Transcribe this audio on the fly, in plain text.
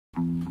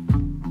Hello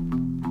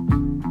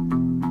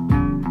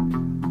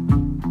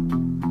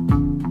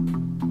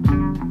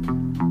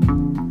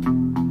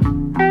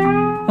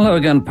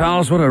again,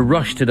 pals. What a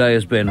rush today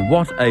has been.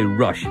 What a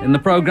rush. In the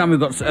programme, we've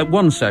got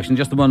one session,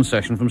 just the one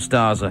session from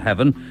Stars of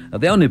Heaven.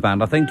 The only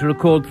band, I think, to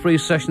record 3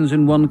 sessions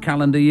in one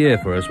calendar year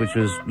for us, which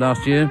was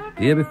last year,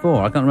 the year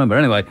before. I can't remember.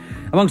 Anyway,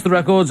 amongst the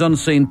records,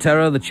 Unseen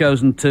Terror, The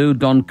Chosen Two,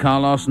 Don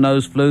Carlos,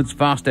 Nose Flutes,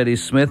 Fast Eddie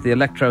Smith, The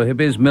Electro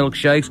Hippies,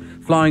 Milkshakes,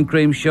 Flying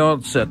Cream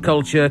Shots,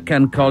 Culture,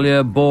 Ken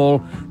Collier, Ball,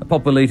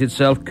 Pop Elite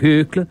itself,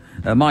 Kukle,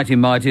 Mighty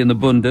Mighty and the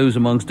Bundoos,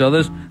 amongst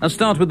others. And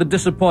start with The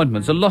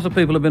Disappointments. A lot of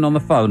people have been on the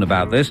phone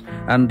about this,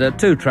 and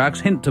 2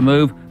 tracks, Hint to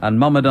Move and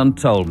Mama Done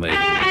Told Me. Your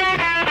parents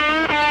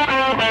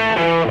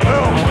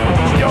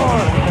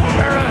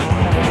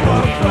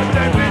will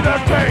Sunday be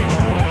their take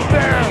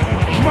their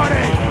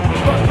money,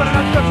 but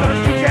not consider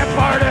you can't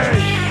party.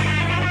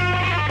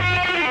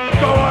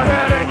 Go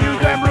ahead and use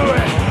them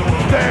ruin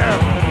their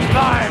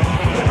lives.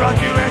 They brought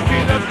you in,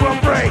 Jesus will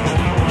break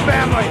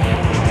family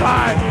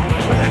time,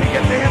 but then you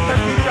get the hint that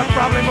you should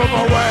probably move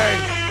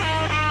away.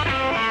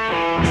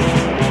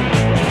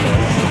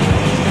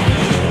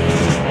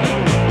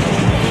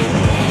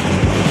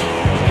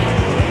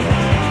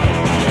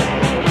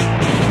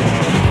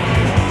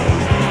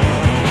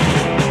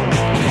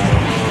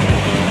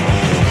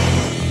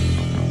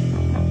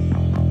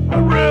 I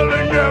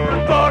really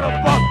never thought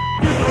about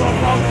you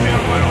about me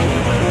and my own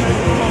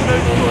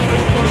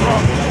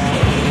wrong.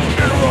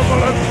 In a roll,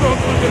 let's go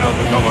looking out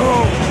the coming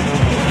home.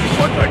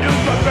 What I do,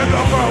 I bend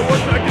over.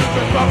 What I do,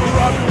 I stop and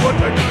rob you. What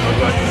I do, I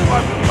let you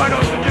find. Find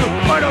out to do,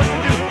 find out to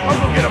do. I'll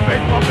go get a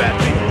baseball bat,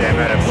 beat the damn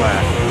headed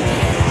flat.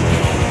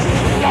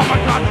 While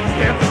my conscience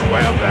stands in the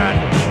way of that.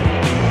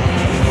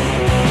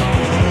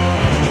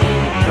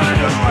 That's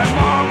just my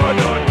mama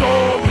done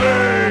told me.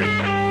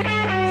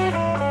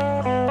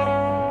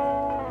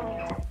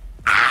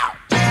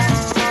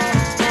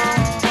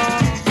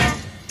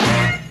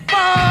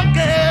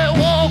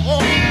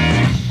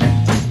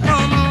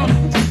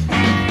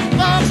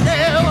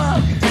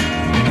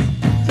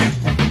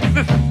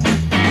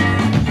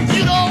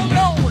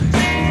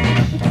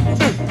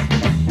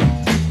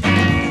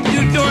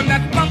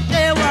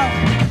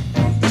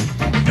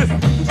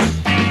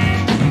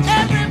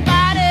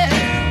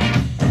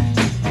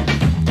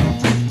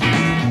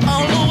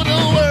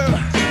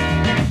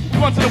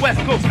 To the West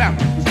Coast now,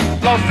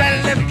 Los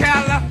Angeles,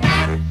 California.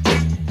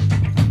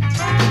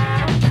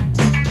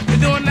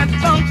 You're doing that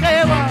funky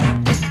work.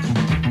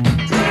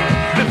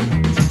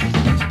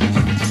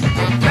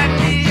 San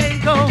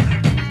Diego.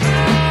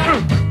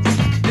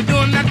 You're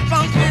doing that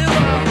funky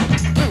work.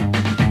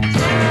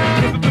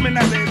 Listen to me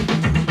now, baby.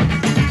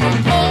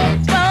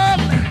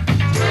 Oakland.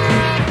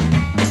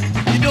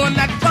 You're doing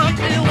that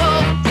funky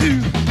work too.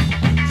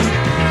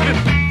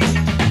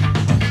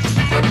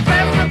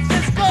 San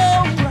Francisco.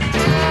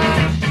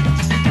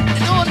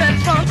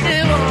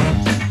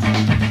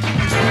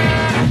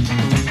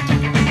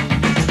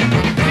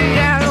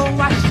 Seattle,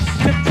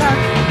 Washington,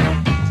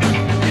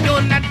 you're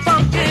doing that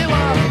funky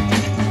walk.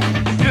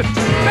 Just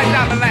back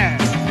down the line.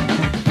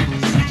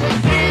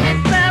 Phoenix,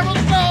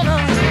 Arizona,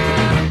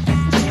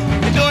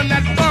 you're doing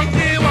that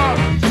funky walk.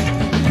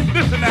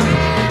 Listen now.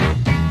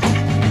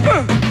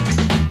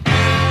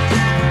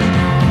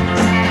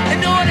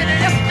 You're doing it in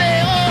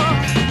FAO.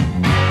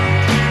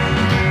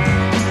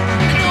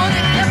 You're doing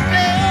it in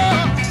FAO.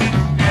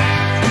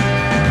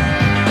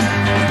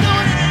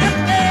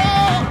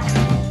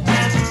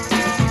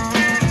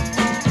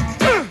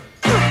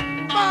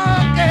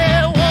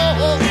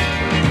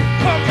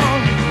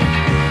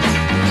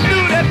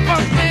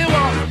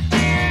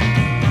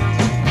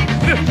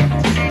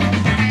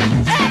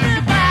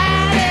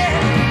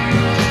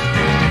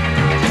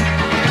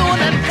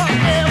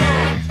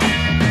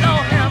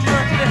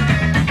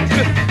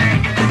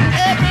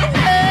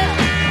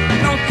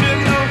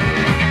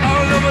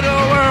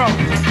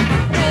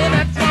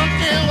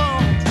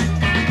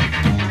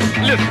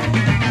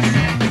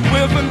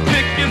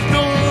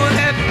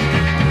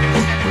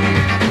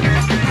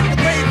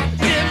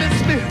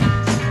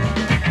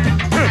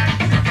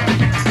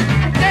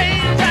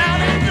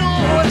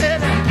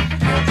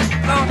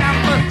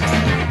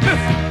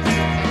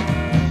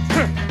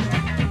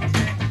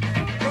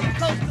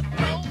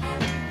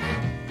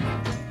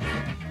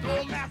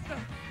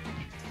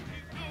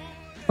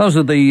 Those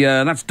are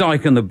that's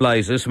Dyke and the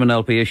Blazers from an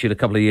LP issued a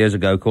couple of years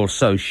ago called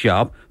So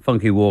Sharp,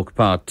 Funky Walk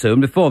Part 2. And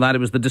before that, it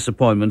was The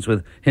Disappointments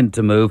with Hint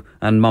to Move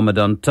and Mama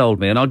Done Told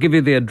Me. And I'll give you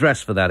the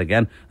address for that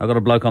again. I've got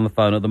a bloke on the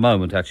phone at the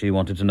moment, actually, who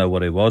wanted to know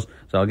what it was.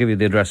 So I'll give you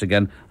the address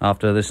again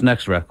after this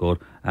next record.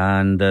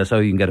 And so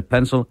you can get a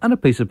pencil and a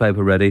piece of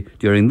paper ready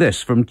during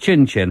this from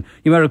Chin Chin.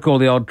 You may recall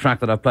the odd track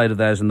that I've played of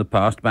theirs in the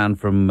past, band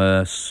from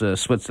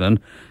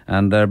Switzerland.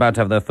 And they're about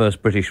to have their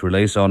first British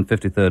release on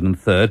 53rd and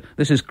 3rd.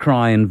 This is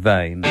Cry in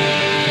Vain.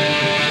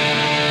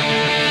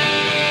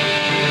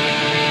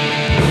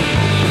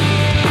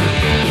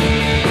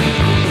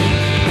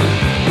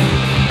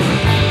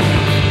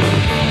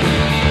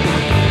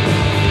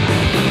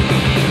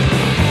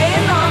 Hey,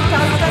 long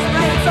time, that's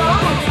right, so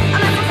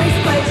I'm at the place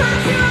to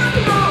play.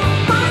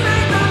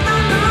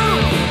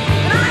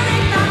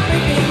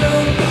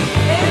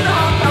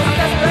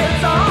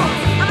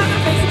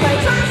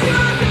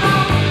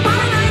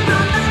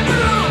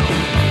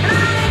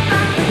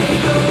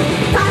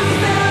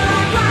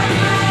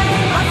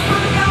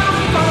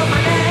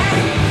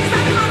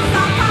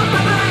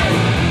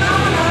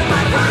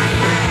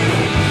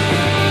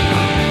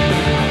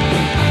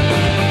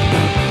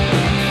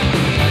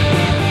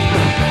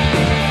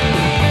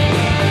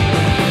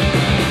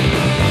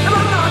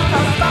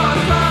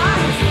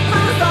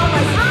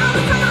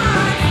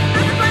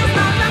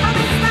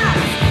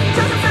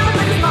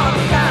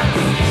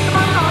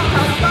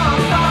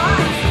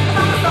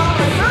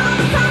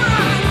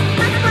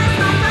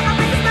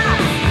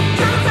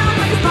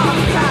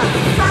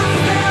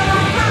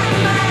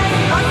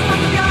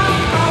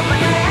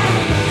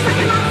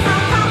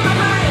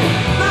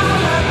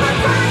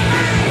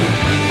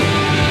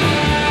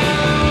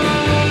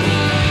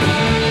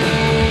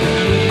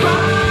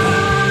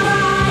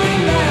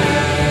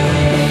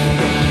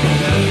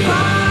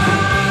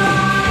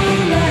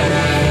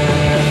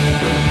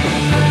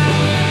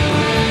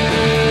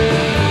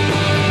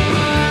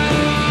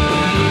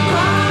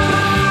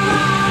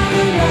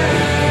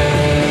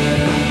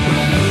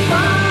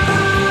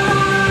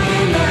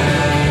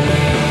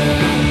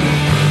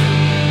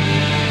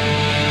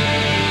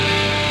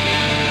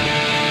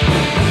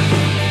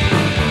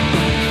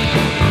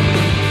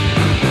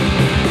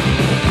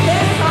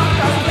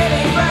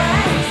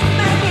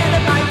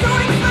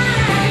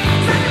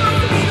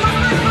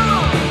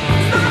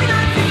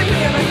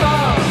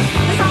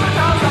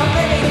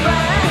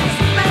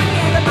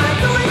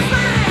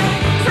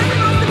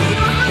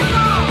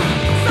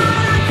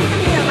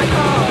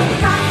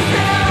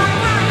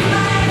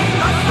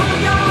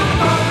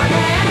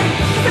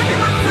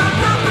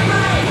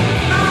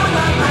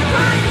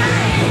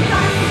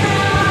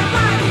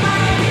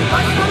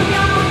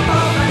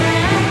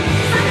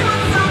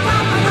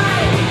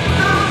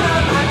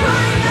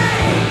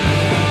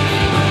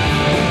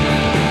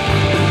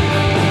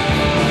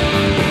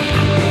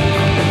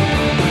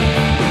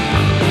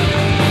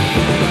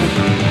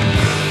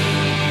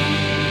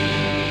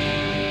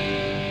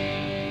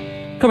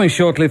 Coming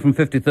shortly from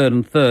 53rd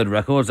and 3rd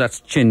Records,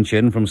 that's Chin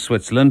Chin from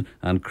Switzerland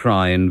and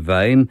Cry in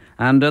Vain.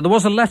 And there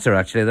was a letter,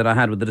 actually, that I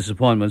had with the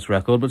Disappointments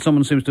record, but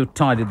someone seems to have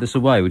tidied this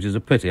away, which is a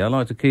pity. I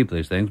like to keep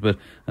these things, but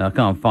I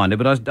can't find it.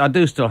 But I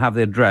do still have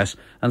the address.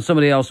 And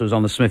somebody else who was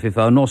on the Smithy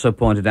phone also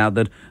pointed out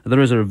that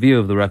there is a review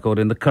of the record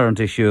in the current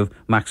issue of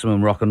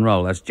Maximum Rock and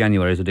Roll. That's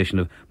January's edition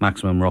of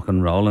Maximum Rock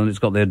and Roll, and it's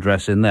got the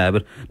address in there,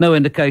 but no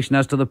indication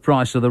as to the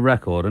price of the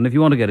record. And if you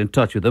want to get in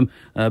touch with them,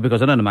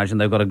 because I don't imagine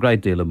they've got a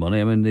great deal of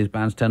money. I mean, these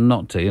bands tend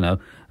not to, you know.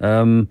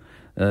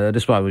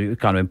 Despite the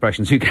kind of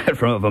impressions you get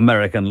from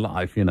American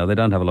life, you know, they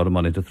don't have a lot of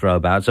money to throw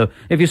about. So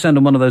if you send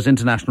them one of those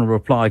international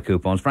reply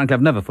coupons, frankly,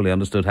 I've never fully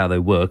understood how they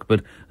work,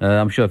 but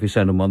I'm sure if you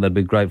send them one, they'd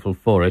be grateful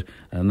for it,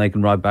 and they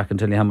can write back and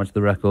tell you how much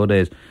the record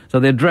is. So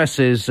the address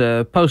is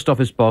Post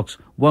Office Box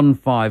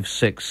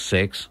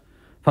 1566.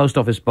 Post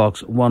Office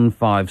Box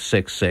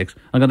 1566.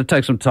 I'm going to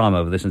take some time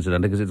over this,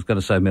 incidentally, because it's going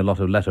to save me a lot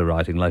of letter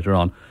writing later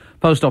on.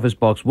 Post Office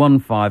Box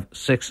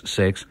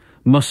 1566,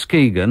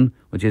 Muskegon,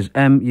 which is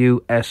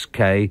Muskegon,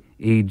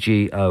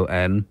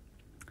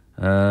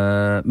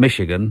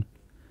 Michigan,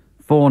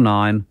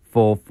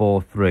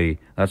 49443.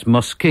 That's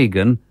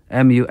Muskegon,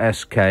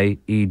 Muskegon,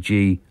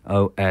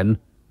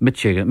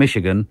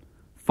 Michigan,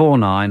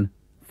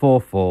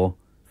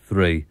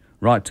 49443.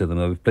 Write to them.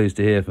 I'll be pleased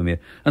to hear from you.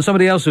 And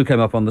somebody else who came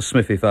up on the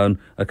Smithy phone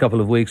a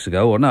couple of weeks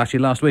ago, or no,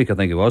 actually last week I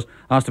think it was,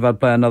 asked if I'd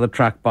play another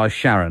track by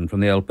Sharon from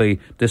the LP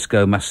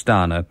Disco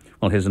Mastano.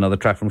 Well, here's another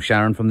track from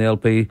Sharon from the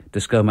LP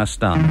Disco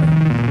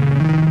Mastano.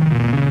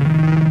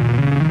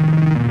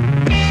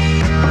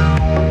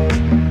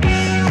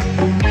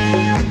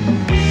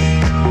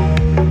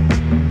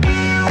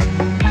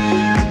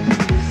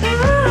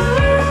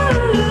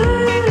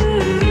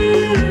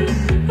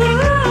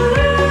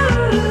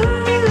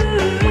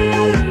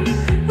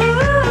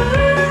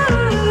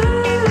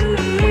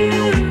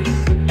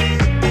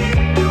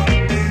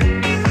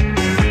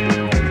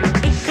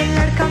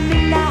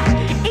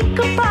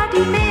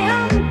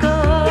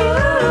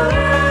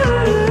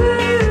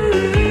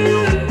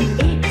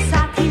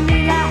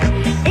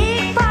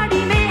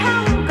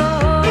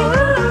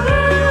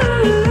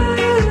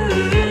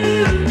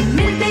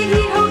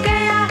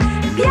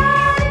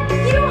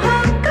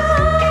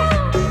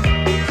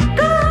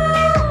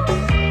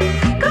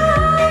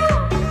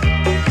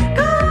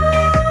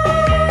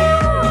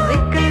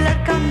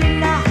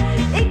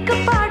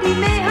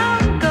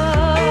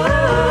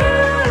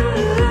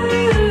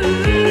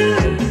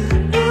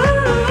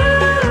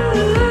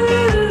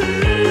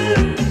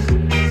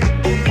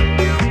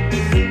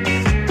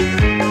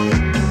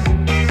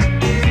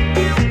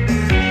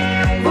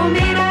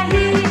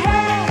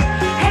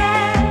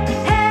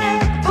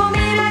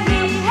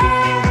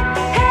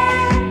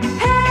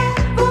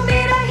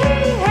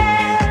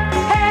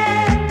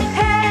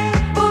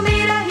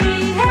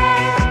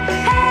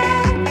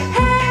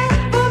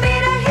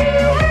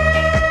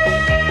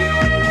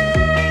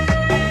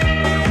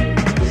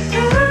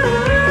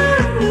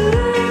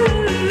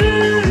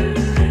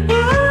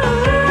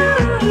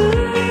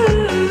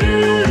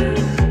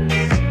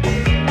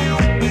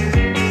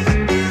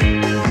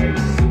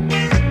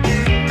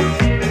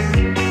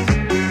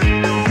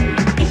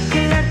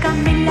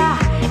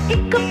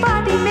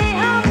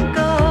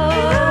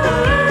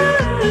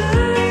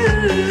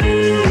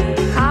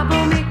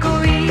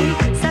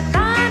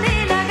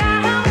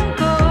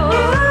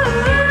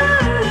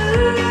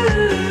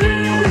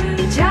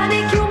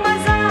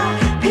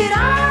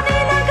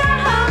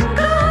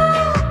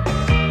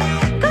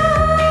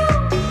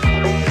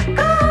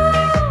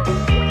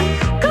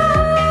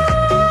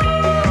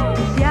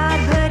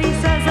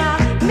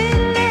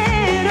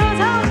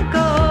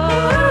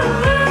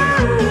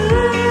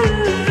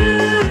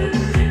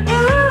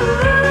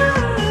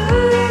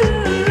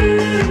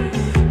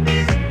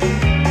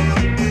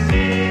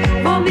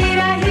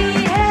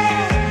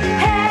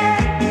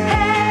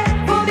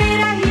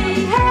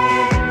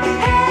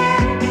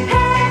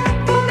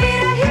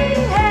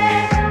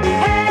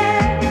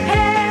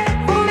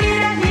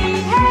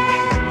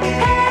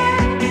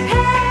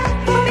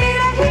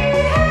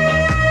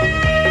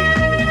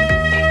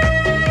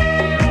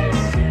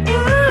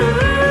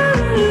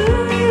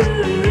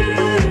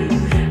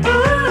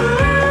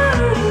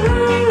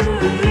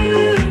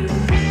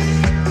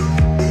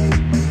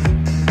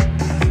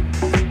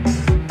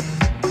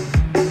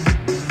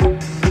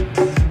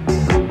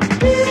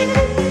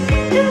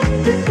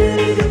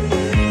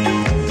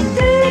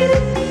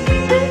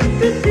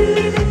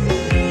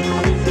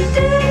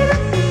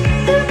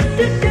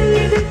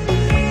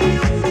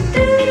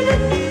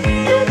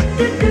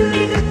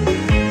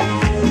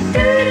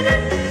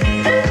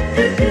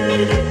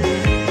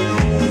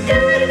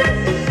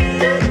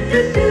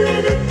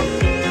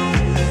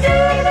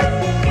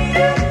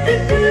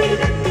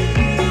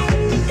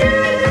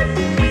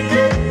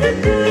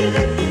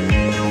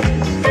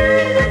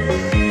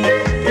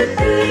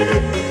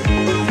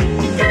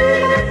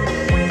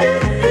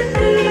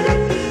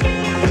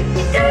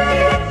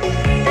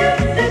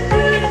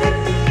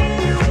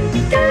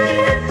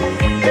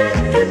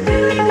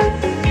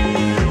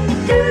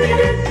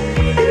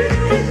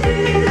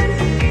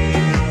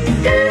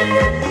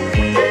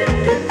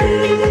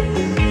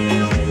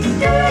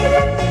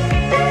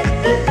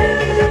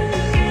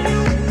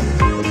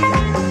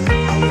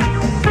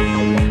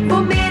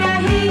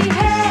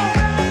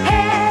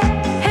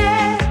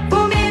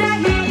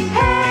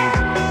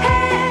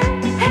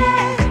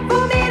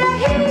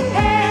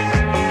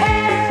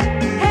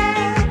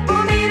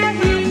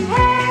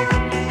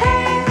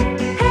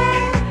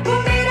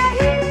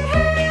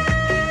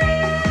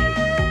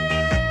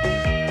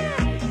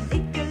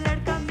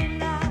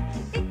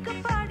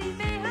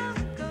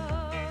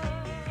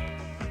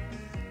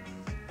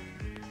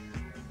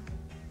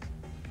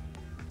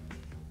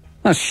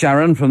 That's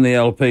Sharon from the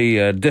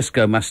LP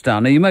Disco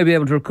Mastani. You may be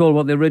able to recall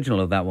what the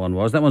original of that one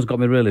was. That one's got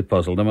me really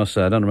puzzled, I must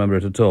say. I don't remember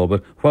it at all.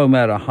 But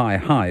Womera Hi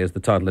Hi is the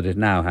title that it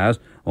now has,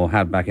 or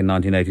had back in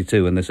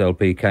 1982 when this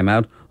LP came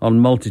out, on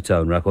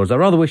Multitone Records. I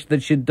rather wish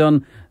that she'd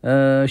done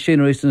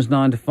Sheena Easton's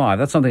 9 to 5.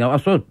 That's something, I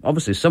suppose,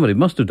 obviously somebody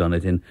must have done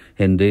it in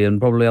Hindi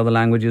and probably other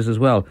languages as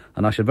well.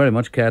 And I should very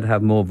much care to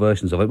have more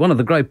versions of it. One of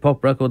the great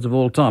pop records of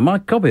all time. My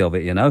copy of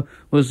it, you know,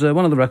 was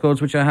one of the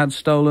records which I had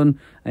stolen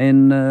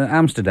in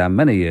Amsterdam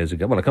many years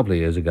ago. Well, a couple of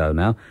years ago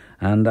now.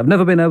 And I've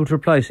never been able to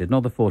replace it,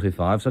 not the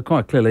 45, so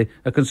quite clearly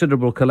a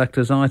considerable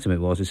collector's item it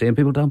was, you see, and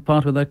people don't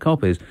part with their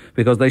copies,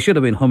 because they should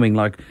have been humming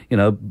like, you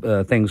know,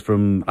 things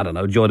from, I don't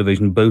know, Joy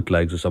Division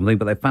bootlegs or something,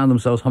 but they found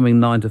themselves humming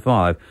 9 to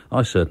 5.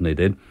 I certainly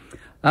did.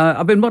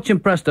 I've been much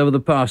impressed over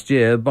the past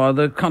year by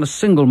the kind of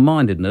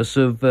single-mindedness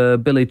of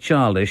Billy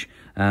Childish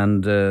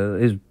and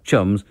his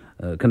chums,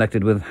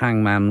 connected with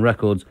Hangman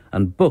Records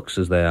and Books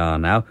as they are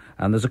now.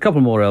 And there's a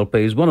couple more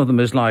LPs. One of them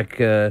is like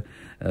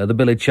the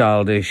Billy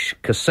Childish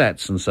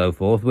cassettes and so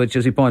forth, which,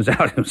 as he points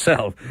out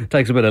himself,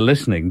 takes a bit of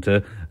listening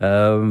to.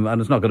 And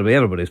it's not going to be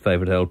everybody's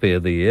favourite LP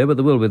of the year, but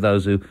there will be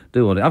those who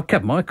do want it. I've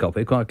kept my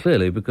copy quite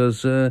clearly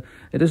because it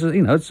is,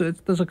 you know,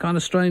 there's a kind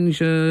of strange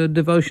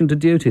devotion to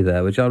duty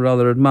there, which I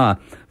rather admire.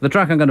 The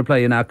track I'm going to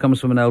play you now comes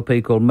from an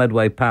LP called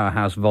Medway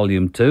Powerhouse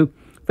Volume 2.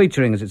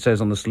 Featuring, as it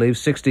says on the sleeve,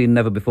 16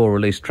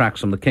 never-before-released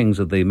tracks from the kings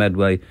of the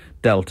Medway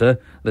Delta.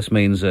 This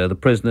means the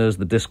Prisoners,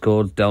 the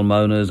Discords,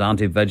 Delmonas,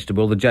 Auntie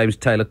Vegetable, the James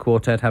Taylor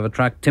Quartet have a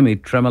track, Timmy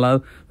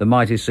Tremolo, the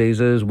Mighty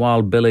Caesars,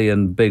 Wild Billy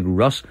and Big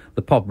Russ,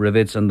 the Pop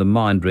Rivets and the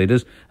Mind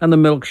Readers, and the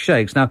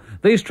Milkshakes. Now,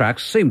 these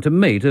tracks seem to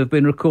me to have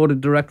been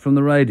recorded direct from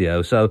the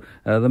radio, so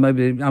there may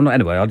be...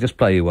 Anyway, I'll just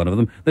play you one of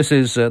them. This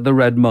is The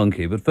Red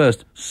Monkey, but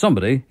first,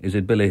 somebody, is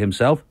it Billy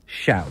himself,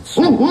 shouts.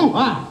 Ooh, ooh,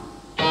 ah.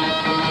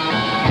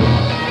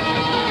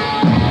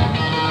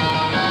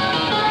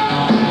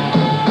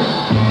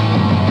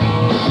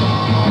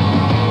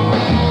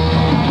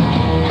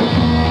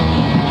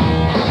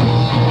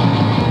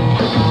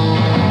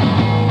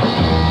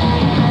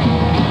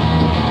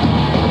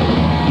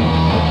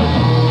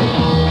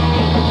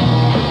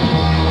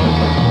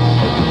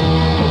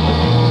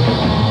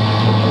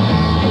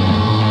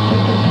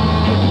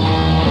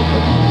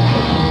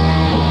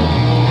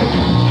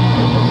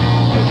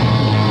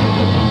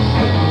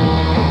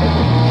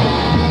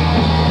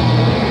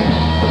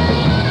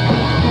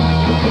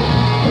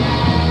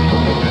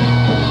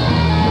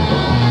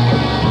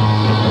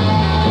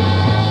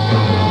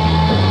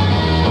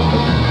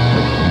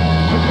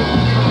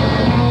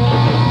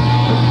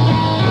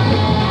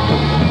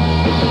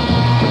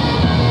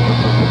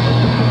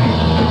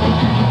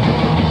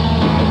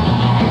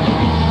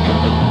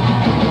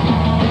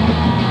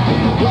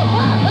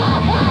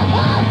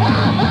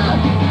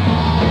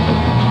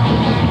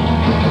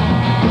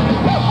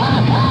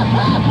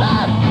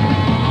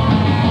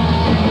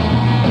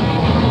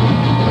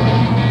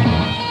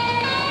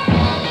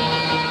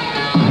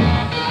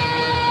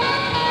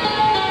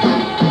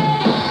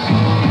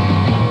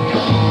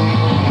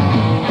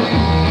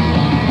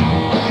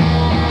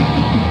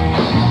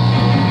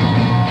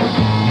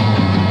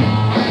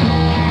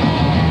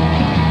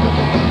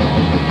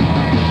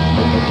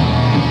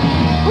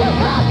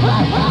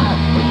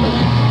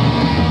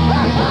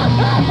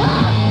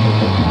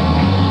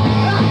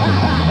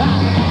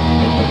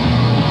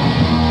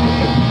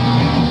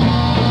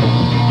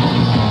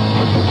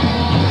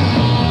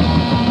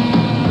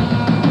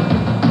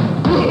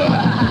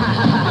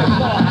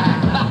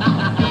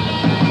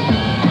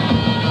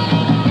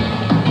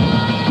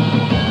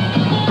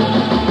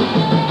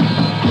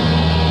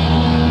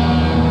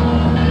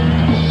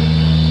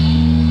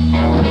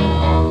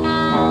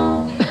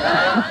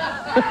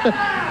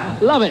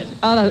 Love it.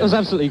 Oh, that was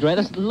absolutely great.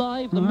 That's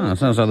live.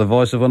 Sounds like the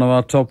voice of one of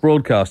our top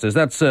broadcasters.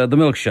 That's The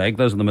Milkshake.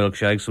 Those are the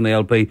Milkshakes from the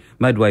LP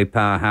Medway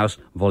Powerhouse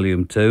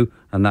Volume 2,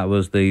 and that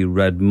was The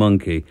Red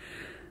Monkey.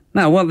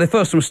 Now, well, the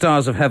first from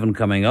Stars of Heaven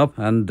coming up,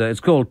 and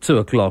it's called 2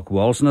 O'Clock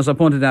Waltz, and as I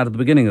pointed out at the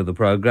beginning of the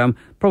programme,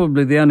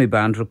 probably the only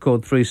band to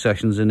record 3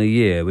 sessions in a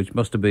year, which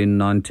must have been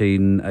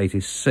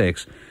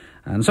 1986.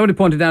 And somebody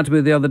pointed out to me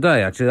the other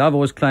day, actually, I've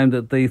always claimed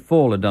that the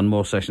Fall had done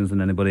more sessions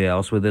than anybody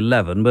else with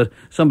 11, but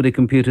somebody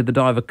computed that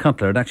Ivor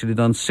Cutler had actually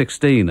done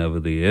 16 over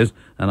the years,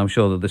 and I'm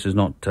sure that this is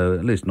not,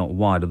 at least not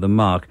wide of the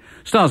mark.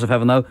 Stars of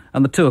Heaven, though,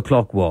 and the 2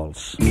 O'Clock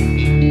Waltz.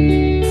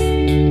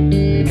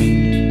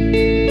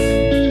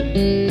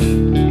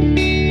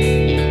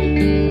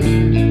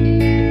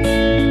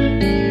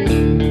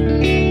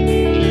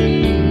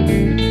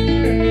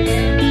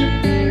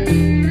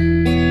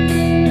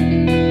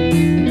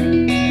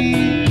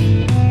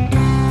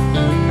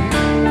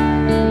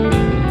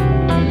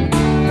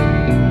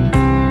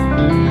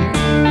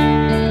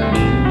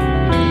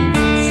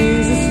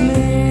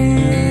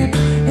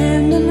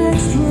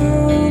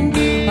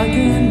 I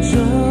can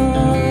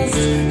just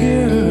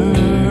hear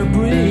her.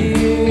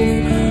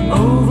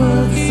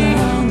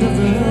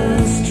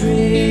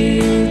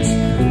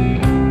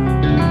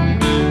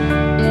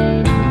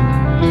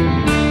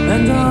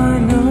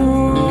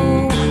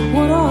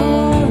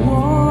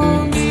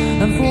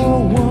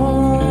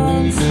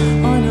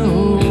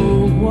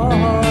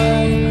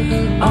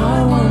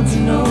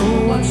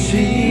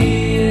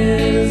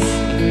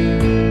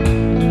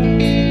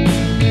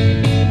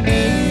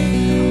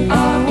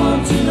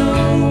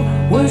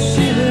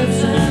 she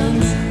lives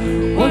and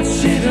what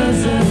she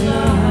does at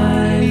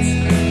night.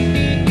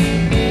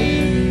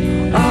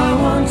 I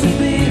want to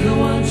be the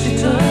one she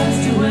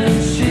turns to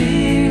when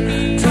she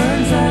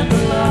turns out the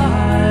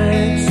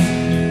lights.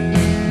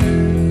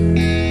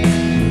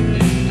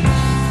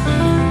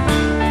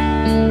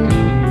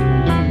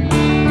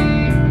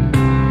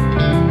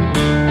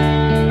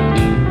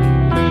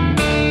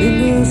 In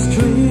the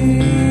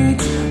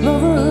street,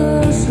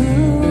 lovers who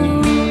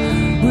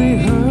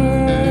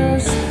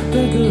rehearse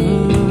their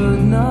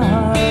good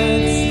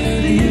nights,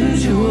 the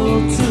usual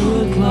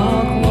 2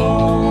 o'clock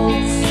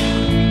waltz.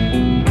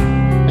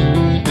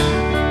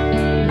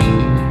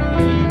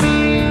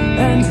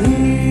 And he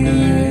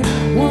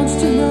wants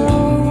to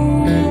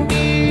know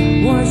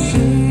why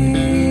she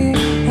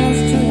has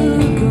to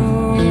go.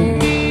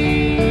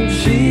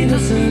 She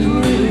doesn't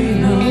really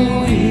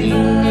know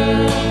either.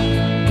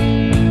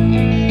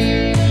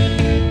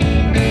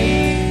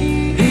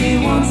 He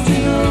wants to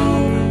know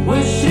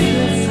where she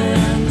lives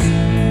and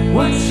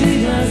what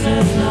she does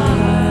at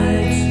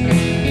night.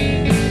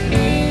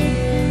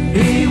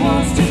 He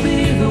wants to be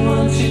the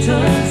one she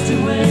turns to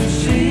when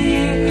she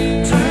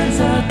turns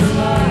out the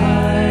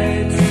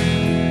lights.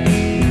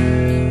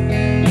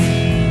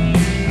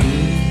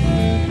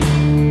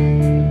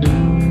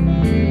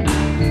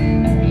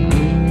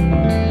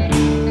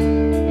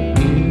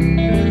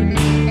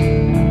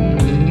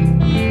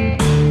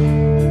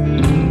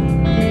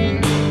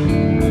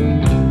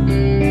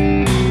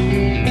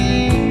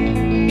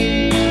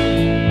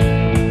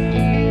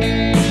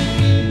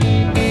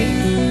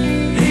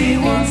 He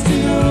wants to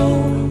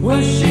know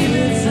where she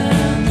lives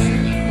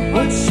and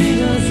what she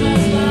does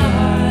at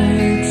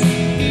night.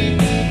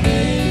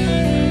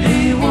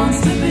 He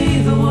wants to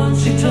be the one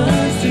she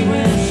turns to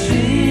when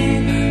she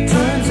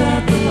turns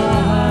out the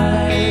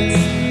lights.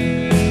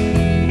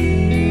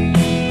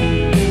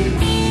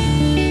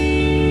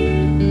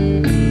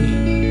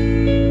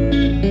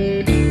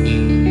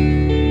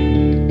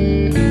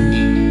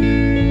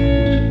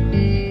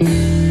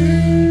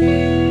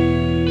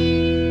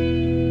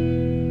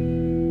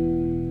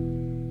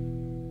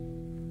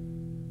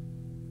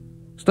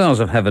 Stars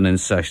of Heaven in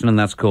session, and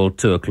that's called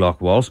 2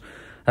 O'Clock Waltz.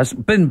 It's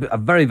been a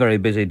very, very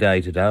busy day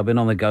today. I've been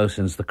on the go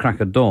since the crack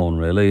of dawn,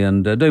 really,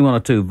 and doing 1 or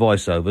 2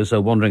 voiceovers, so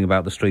wandering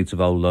about the streets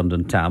of old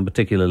London town,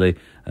 particularly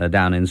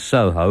down in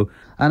Soho.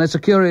 And it's a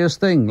curious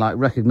thing, like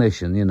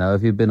recognition, you know,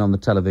 if you've been on the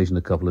television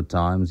a couple of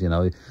times, you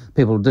know,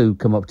 people do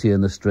come up to you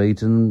in the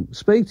street and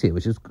speak to you,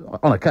 which is,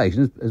 on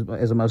occasion,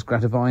 is a most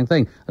gratifying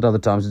thing. At other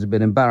times, it's a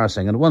bit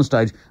embarrassing. And at one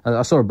stage,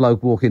 I saw a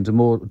bloke walk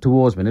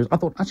towards me, and I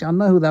thought, actually, I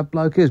know who that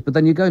bloke is. But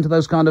then you go into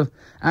those kind of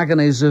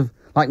agonies of,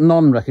 like,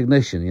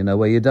 non-recognition, you know,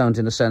 where you don't,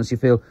 in a sense, you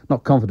feel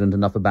not confident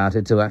enough about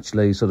it to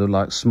actually sort of,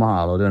 like,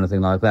 smile or do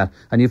anything like that.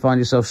 And you find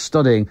yourself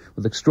studying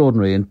with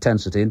extraordinary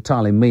intensity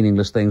entirely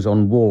meaningless things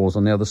on walls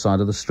on the other side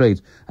of the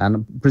street,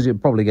 and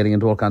probably getting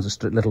into all kinds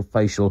of little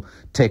facial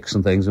tics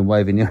and things and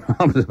waving your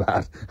arms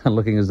about and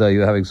looking as though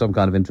you're having some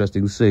kind of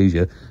interesting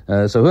seizure.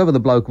 So whoever the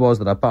bloke was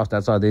that I passed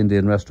outside the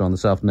Indian restaurant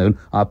this afternoon,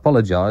 I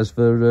apologise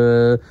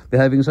for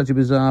behaving in such a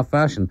bizarre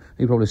fashion.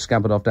 He probably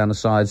scampered off down a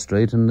side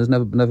street and has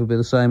never been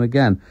the same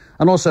again.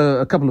 And also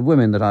a couple of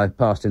women that I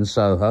passed in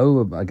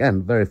Soho,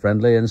 again, very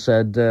friendly, and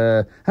said,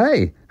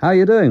 hey, how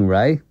you doing,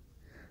 Ray?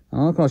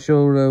 I'm not quite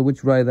sure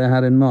which Ray they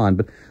had in mind,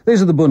 but these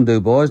are the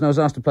Bundu Boys, and I was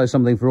asked to play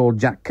something for all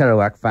Jack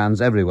Kerouac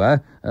fans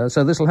everywhere,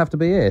 so this'll have to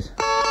be it.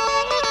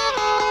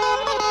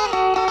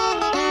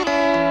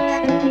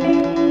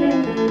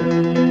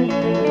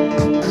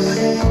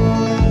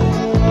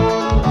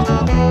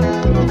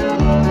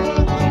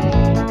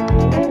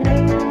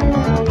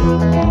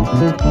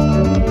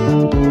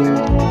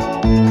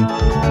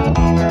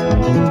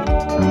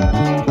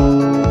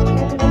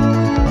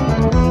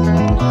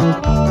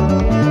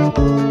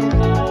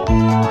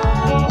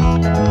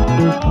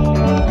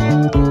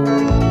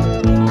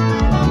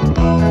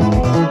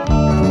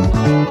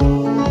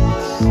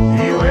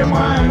 Iwe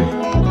Mwari,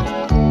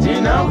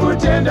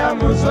 tinakutenda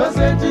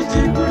muzvose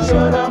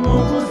tichikushora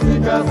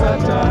mukusika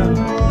Satani.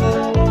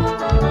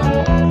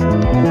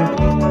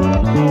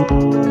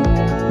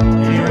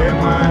 Iwe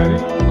Mwari,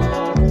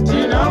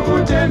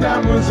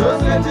 tinakutenda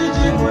muzvose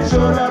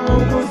tichikushora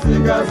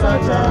mukusika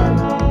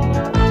Satani.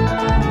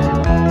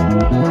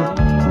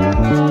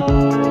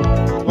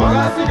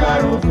 Wakasika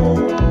rufu,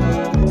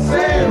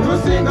 sei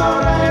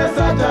rusingauraye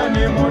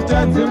Satani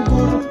mutadzi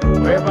mukuru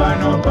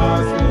wepano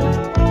pasi.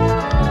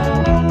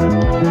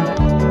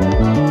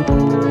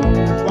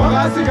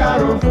 Wakasika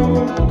rufu,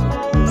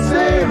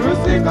 sei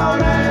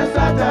rusingauraye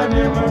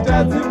Satani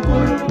mutadzi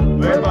mukuru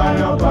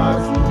wepano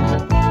pasi.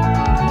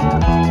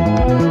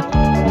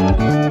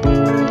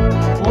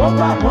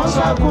 Wopa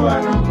mhosva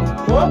kuvanhu,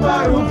 wopa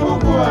rufu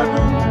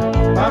kuvanhu,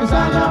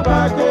 pamusana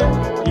pake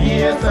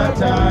iye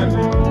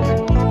Satani.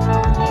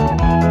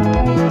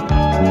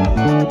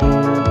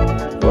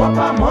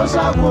 Wopa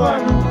mhosva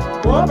kuvanhu,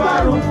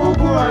 wopa rufu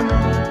kuvanhu,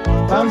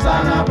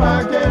 pamusana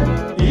pake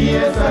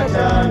iye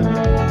Satani.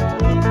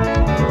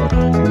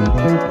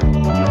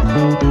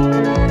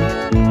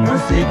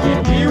 Musiki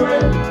ndiwe,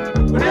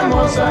 une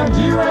mhosva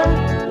ndiwe,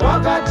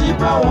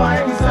 wakatipa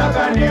wine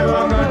saka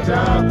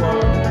nevakatakwa.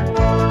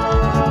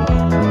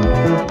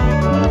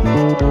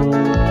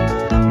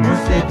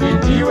 Musiki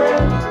ndiwe,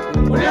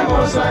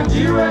 unemosha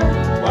ndiwe,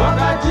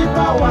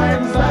 wakatipa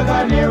wine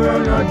saka newe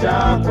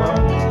unotakwa.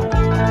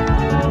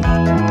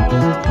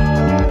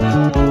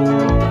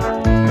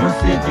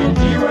 Musiki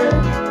ndiwe,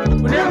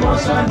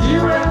 unemosha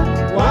ndiwe,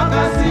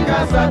 wakasika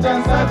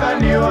Satan saka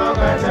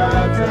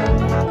nevakatadza.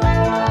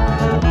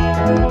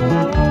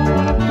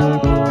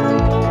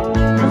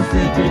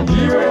 Musiki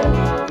ndiwe,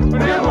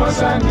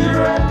 unemosha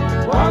ndiwe,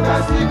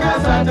 wakasika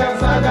Satan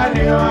saka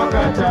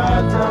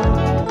nevakatadza.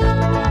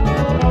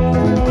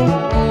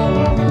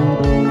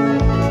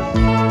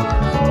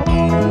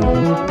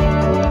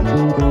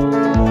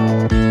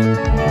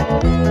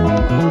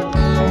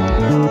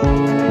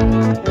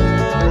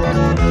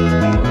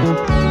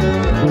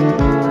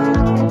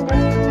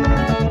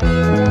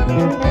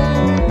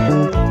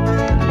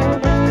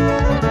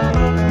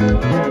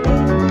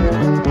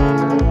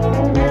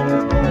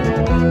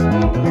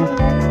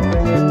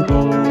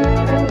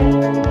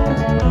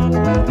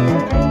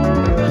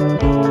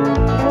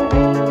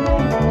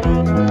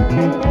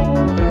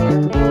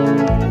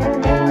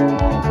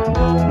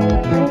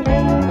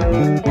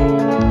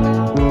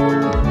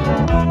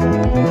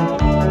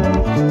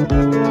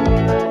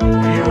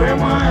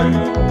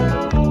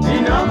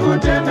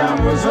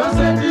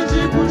 Zose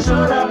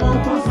tichikushora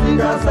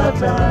mukusika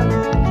Satani.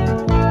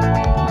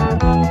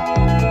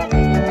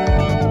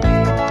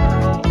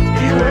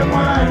 Iwe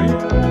Mwari,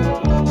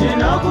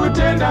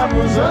 tinakutenda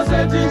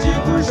muzose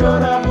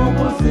tichikushora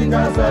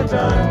mukusika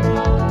Satani.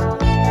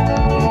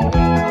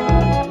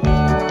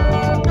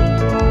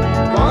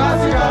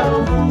 Wakasika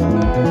rufu,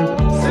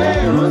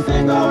 sei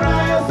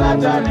rusingauraye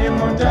Satani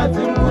mutadzi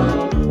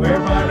mukuru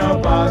wepano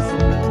pasi.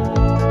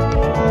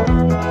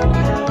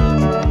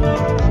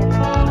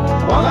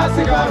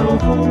 Wakasika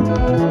rufu,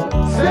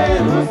 sei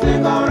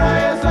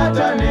rusingauraye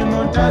Satani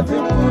mutadzi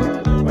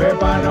mukuru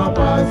wepano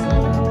pasi.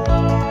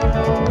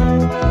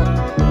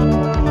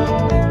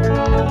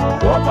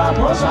 Wopa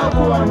mosha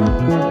kuwanu,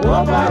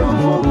 wopa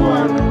rufu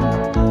kuwanu,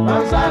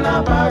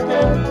 pamusana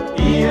pake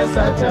iye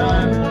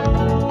Satani.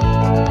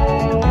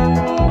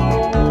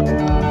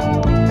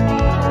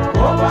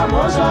 Wopa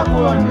mosha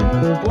kuwanu,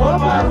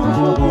 wopa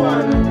rufu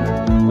kuwanu,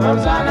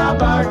 pamusana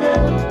pake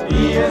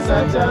iye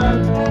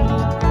Satani.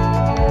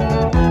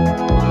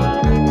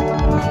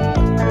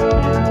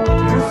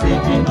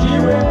 Musiki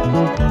ndiwe,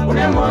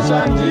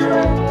 unemosha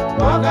ndiwe,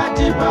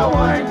 wakatipa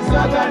wine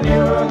saka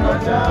newe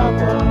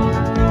unotakwa.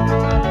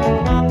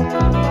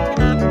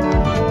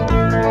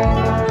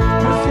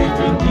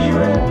 Musiki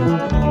ndiwe,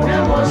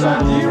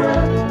 unemosha ndiwe,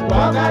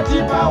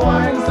 wakatipa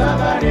wine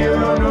saka newe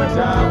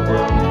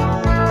unotakwa.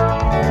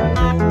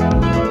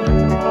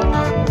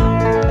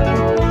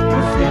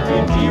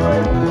 Musiki ndiwe,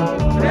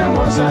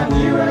 unemosha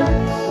ndiwe,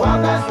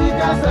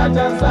 wakasika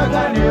Satan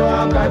saka newe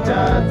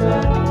wakatadza.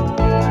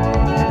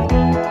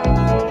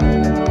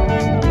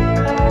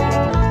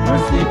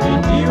 Musiki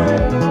ndiwe,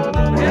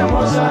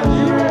 unemosha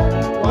ndiwe,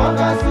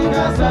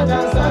 wakasika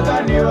Satan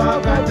saka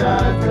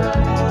nevakatadza.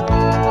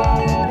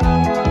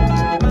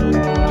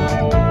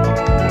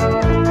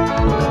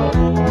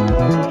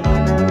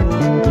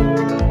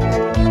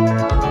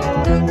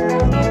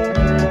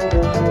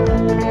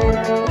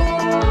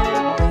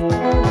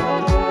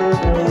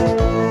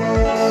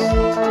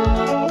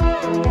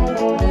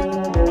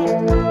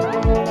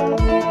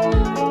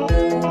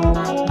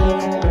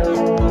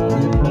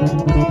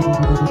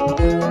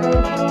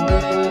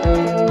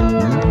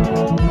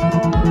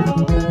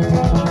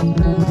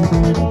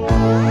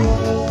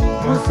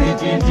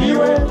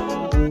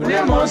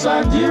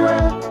 Unemosha ndiwe,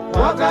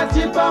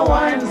 wakatipa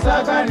wine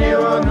saka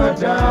newe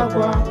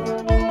unotakwa.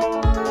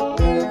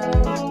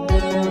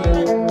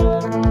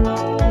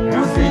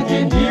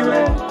 Musiki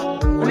ndiwe,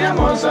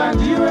 unemosha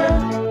ndiwe,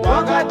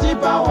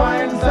 wakatipa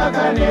wine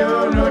saka newe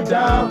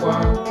unotakwa.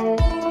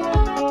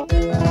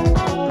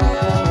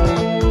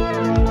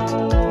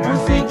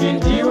 Musiki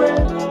ndiwe,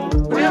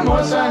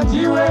 unemosha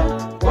ndiwe,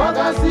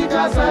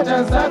 wakasika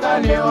Satan saka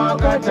newe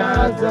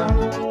wakatadza.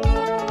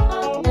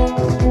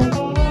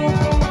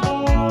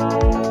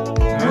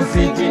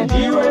 Musiki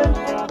ndiwe,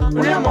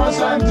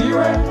 unemosha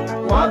ndiwe,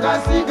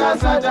 wakasika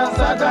Satan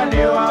saka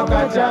newe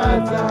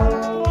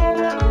wakatadza.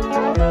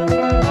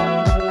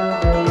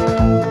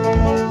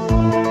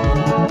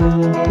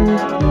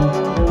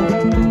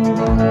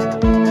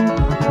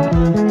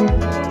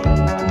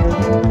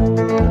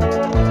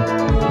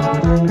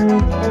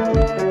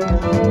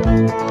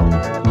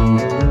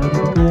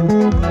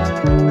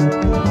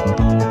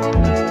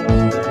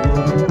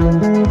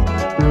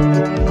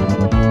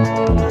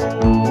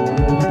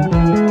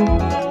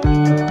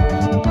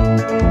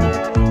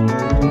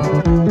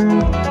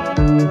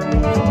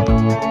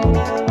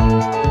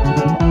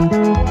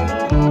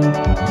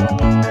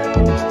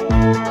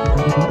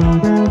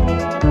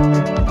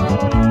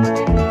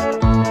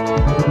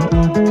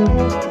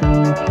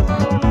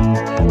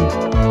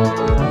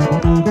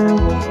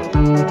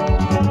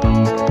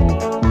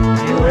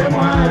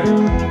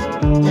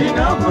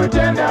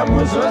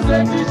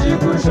 Muzose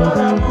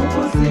tichikushora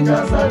mukusika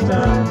munosvika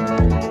Satani.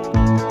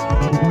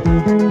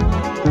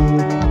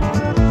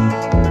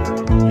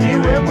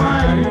 Iwe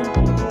Mwari,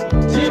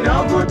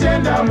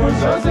 tinokutenda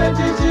muzvose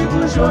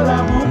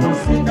tichikushora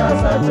mumusika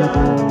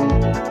Satani.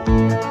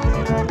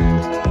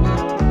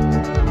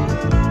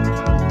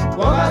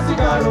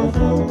 Wakasika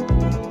rufu,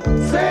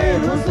 sei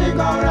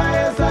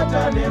rusikauraye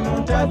Satani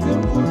mutadzi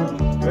mukuru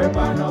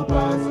wepano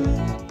pasi.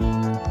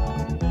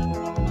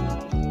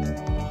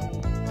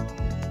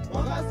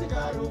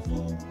 Wakasika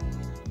rufu,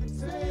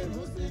 sei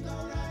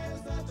rusikauraye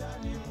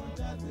Satani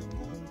mutadzi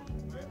mukuru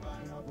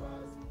wepano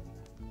pasi.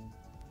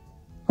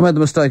 I made the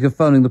mistake of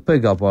phoning the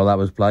pig up while that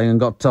was playing and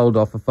got told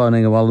off for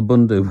phoning while the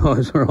Bundu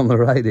boys were on the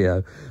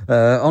radio.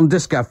 On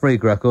Disca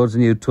Freak Records, a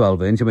new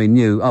 12-inch, I mean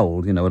new,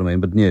 old, you know what I mean,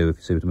 but new, if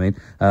you see what I mean.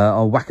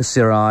 On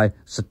Wakasirai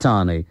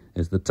Satani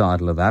is the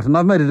title of that. And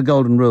I've made it a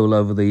golden rule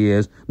over the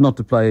years not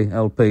to play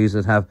LPs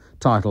that have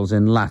titles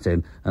in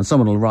Latin. And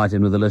someone will write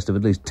in with a list of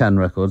at least 10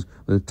 records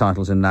with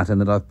titles in Latin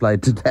that I've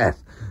played to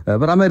death.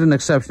 But I made an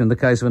exception in the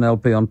case of an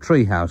LP on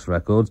Treehouse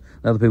Records.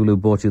 They're the people who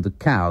bought you The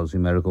Cows, you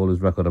may recall,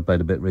 whose record I played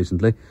a bit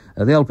recently.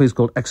 The LP is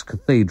called Ex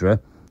Cathedra,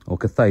 or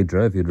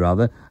Cathedra, if you'd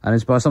rather, and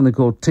it's by something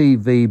called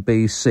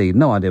TVBC.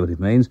 No idea what it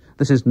means.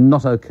 This is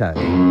Not Okay.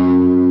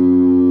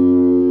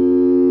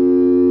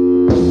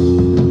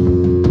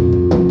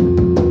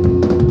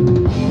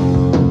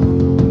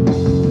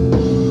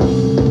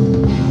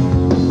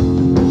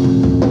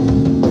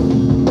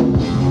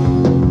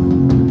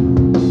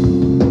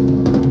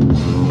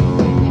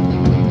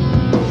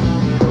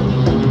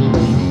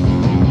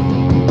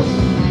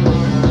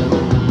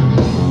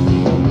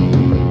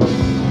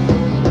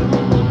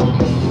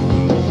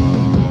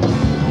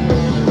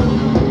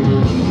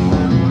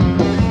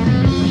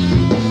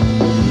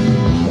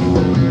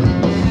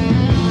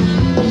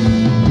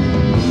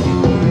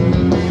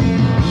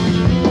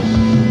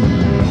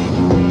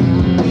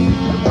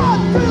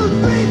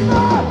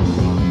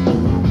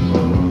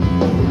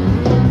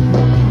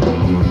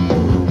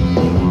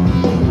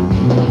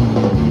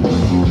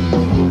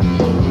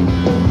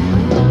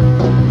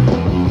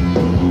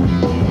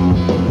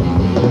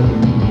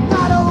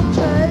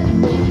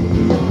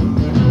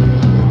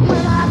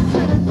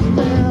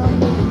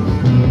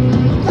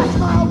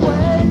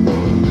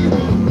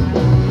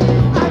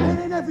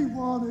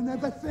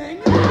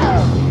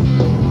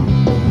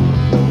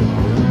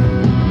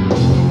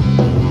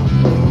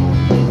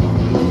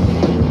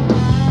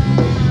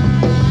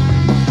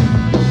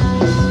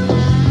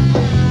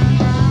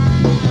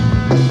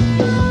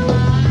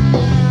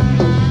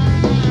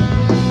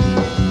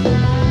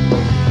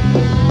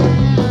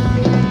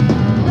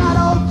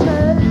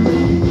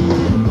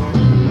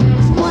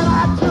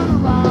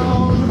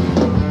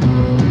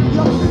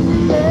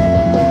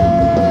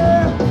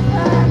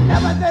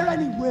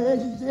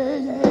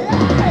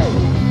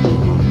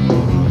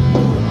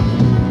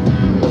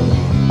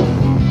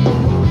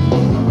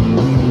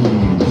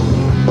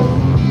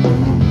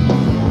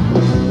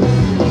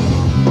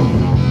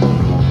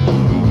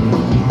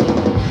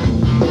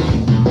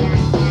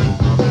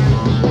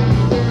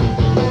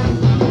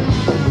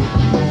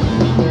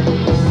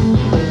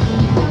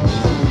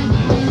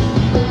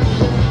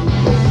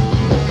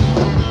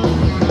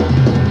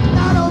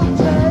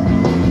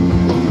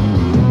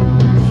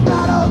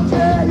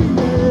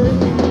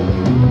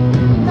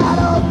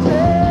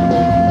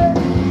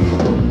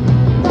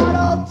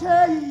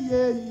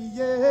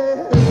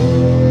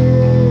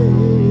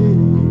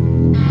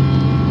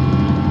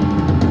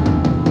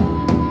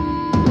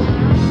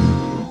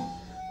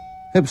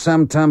 Hip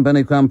Sam Tam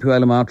Beniquam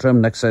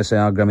Puelamatram Nexese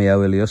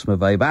Agramio Ilius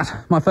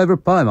Mavebat. My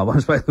favourite poem, I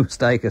once made the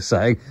mistake of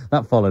saying.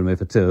 That followed me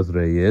for 2 or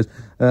 3 years.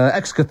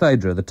 Ex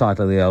Cathedra, the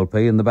title of the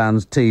LP, and the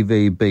band's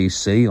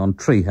TVBC on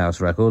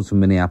Treehouse Records from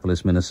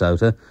Minneapolis,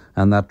 Minnesota,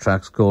 and that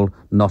track's called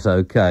Not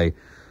Okay.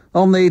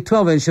 On the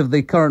 12-inch of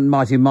the current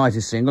Mighty Mighty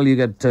single, you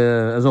get,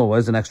 as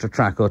always, an extra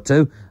track or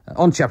two.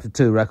 On Chapter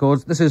 2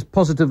 Records, this is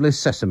Positively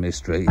Sesame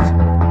Street.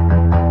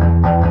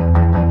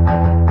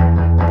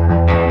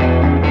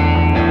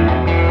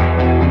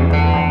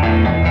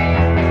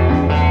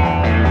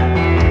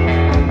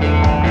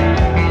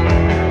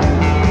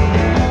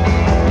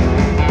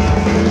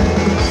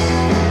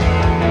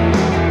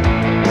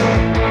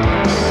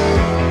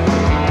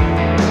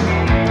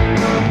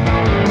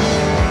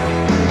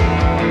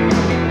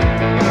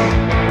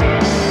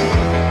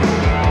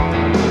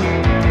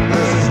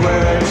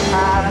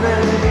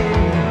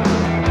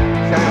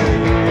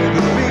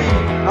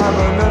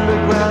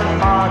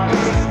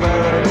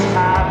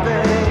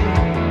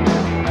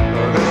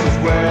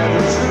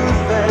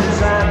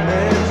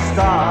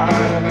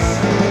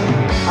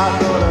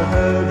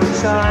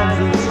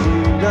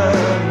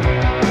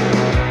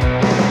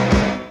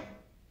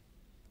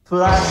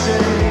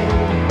 Flashing,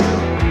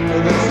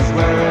 this is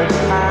where it's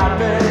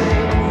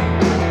happening.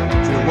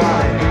 Do you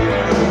want to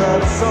hear a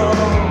love song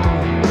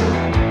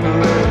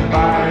written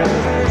by a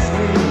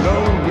thirsty,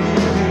 lonely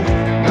youth?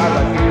 Not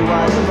like 3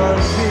 white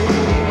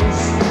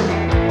monkeys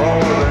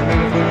or an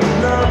infinite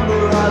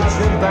number of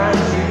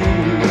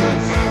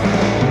chimpanzees.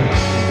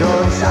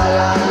 Going sha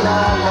la la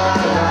la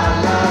la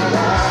la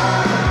la.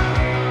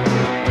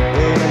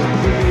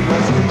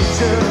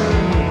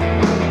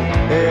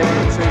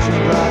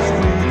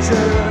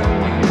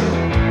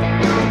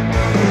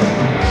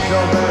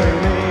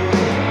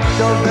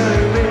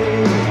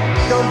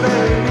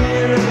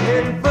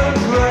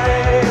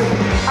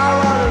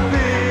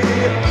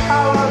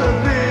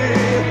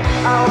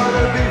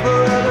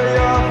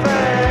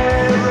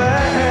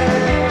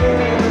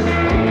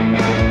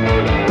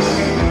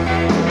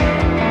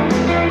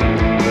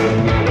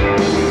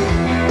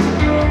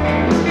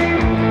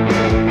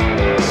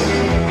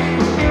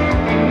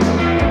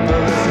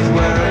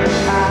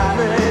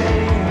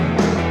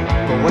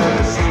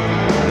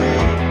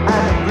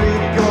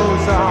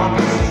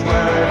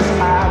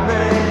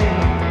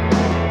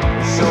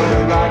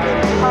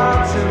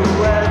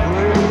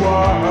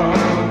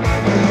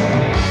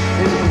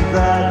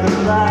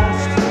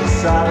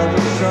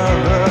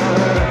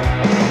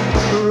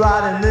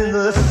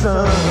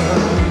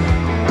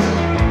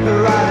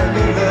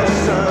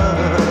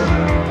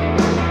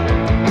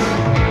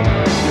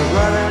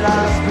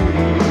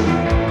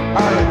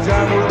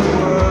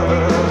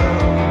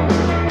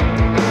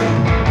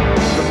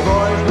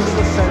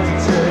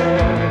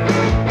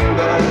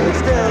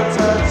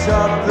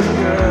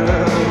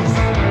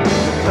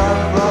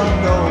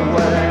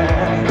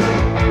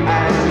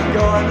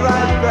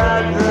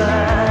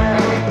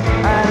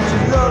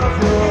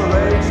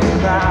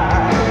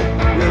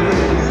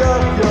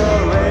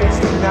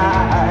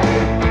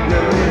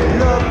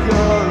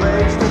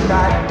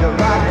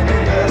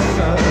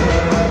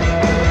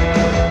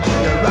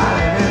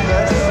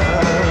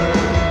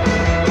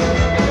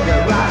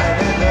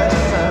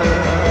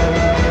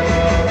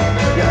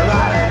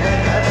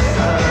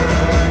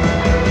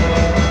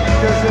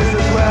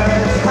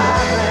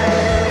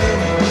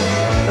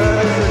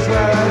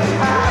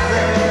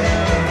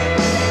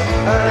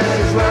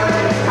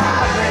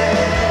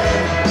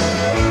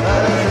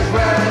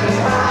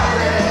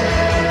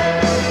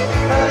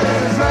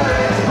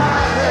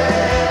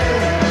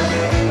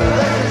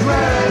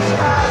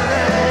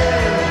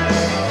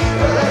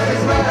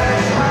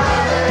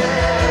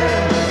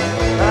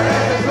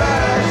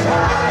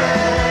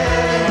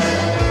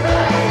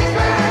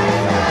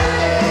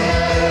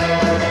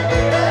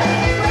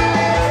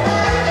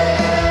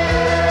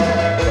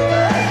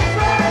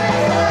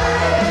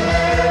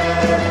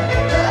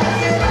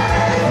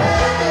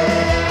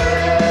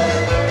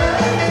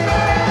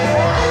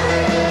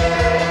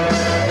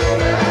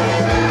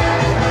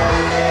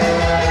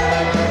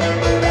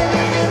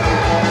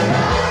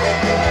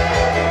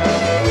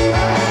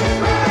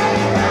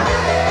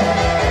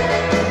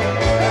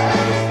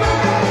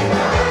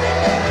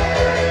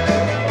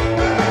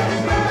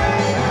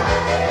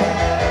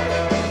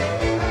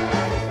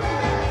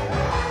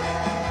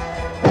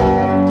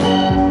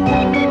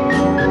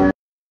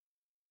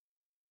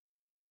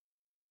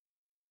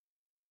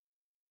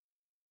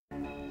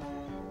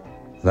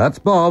 That's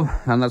Bob,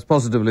 and that's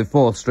Positively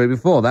 4th Street.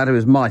 Before that, it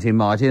was Mighty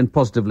Mighty and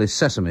Positively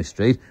Sesame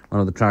Street, one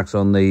of the tracks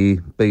on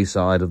the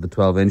B-side of the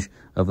 12-inch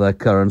of their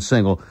current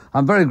single.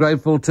 I'm very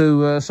grateful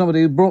to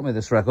somebody who brought me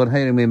this record,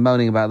 hearing me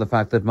moaning about the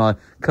fact that my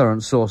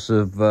current source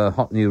of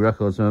hot new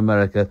records from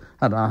America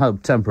had, I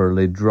hope,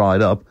 temporarily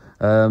dried up.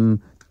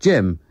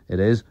 Jim, it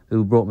is,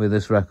 who brought me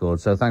this record.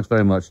 So thanks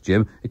very much,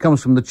 Jim. It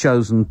comes from The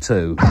Chosen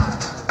 2.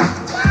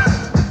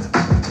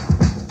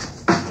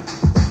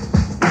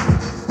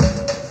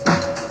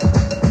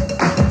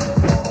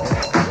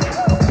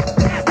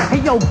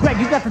 Yo, Greg,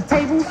 you got the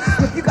table?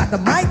 Swift, you got the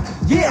mic?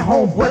 Yeah,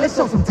 homeboy, let's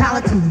show some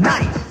talent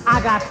tonight. I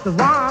got the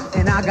rhyme,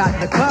 and I got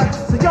the cuts.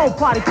 So, yo,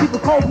 party people,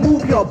 cold,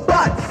 move your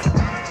butts.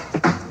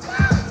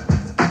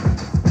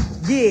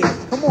 Yeah,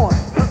 come on.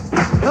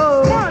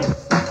 Oh. One,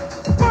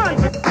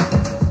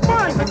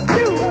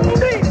 two,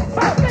 three,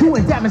 four.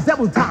 Doing damage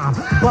double time.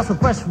 Bust a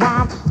fresh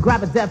rhyme,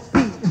 grab a deaf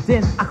beat, and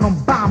then I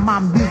combine my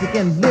music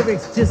and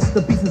lyrics just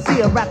to be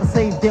sincere. Rappers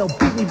say they'll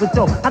beat me, but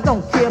yo, I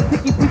don't care.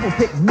 Picky people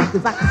pick me,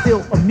 cause I can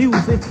still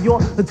amuse. If you're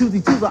the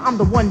choosy chooser, I'm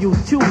the one you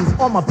choose.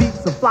 All my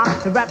beats are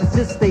fly, and rappers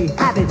just they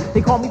have it.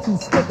 They call me too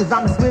swift, cause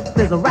I'm as swift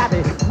as a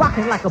rabbit.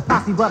 Rocking like a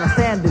posse, but I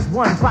stand as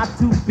one. Try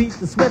to beat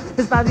the swift,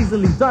 it's not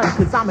easily done,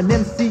 cause I'm an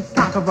MC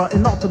conqueror,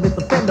 an ultimate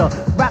defender.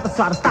 Rappers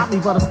try to stop me,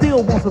 but I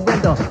still won't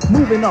surrender.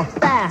 Moving up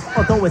fast,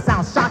 although it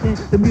sounds shocking.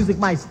 The music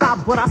might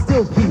stop, but I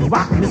still keep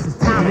rocking. This is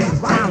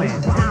talent,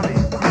 talent, talent.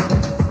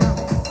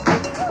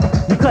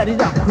 You cut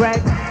it up,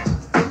 Greg.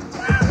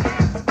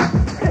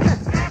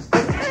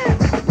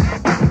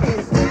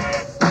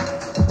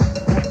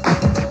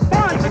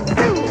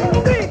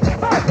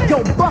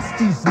 Yo, bust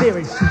these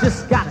lyrics, you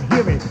just gotta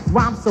hear it.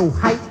 Rhyme so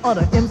hype,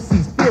 other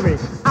MCs fear it.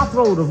 I'll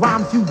throw the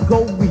rhymes, you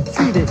go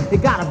retrieve it.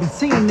 It gotta be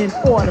seen in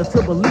order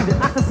to believe it.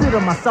 I consider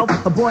myself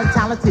a born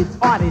talented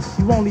artist.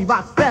 You only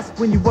rock best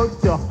when you work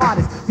your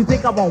hardest. You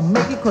think I won't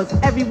make it cause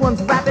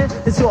everyone's rapping?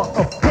 It's your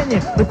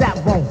opinion, but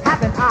that won't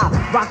happen.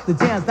 I rock the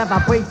jams that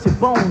vibrate your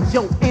bones.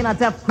 Yo, ain't I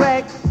deaf,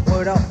 Greg?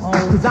 Word up, home.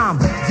 Cause I'm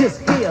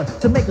just here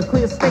to make a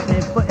clear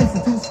statement. For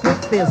instance, too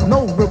swift, there's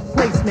no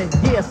replacement.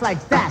 Yeah, it's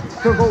like that,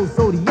 Virgo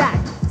Zodiac.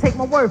 Take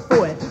my word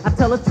for it, I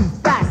tell it too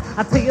fast.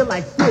 I tell you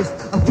like this,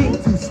 I'm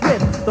king too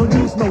swift. Don't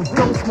use no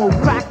dope, smoke,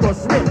 crack, or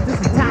sniff. This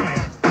is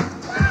talent.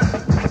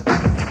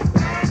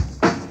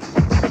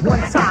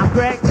 One time,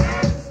 Greg.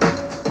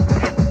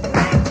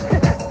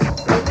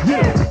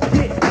 Yeah,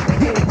 yeah,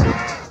 yeah.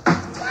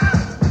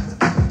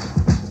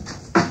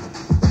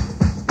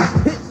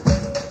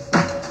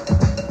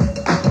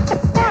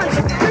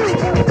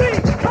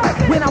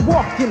 When I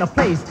walk in a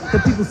place, the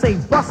people say,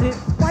 bust it.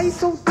 Why you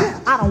so deaf?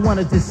 I don't want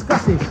to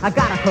discuss it. I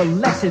got a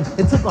collection.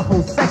 It took a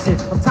whole section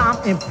of time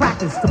and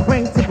practice to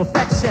bring to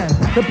perfection.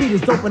 The beat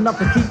is dope enough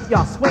to keep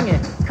y'all swinging.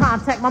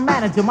 Contact my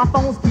manager, my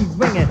phones keep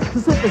ringing. The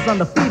Swift is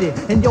undefeated,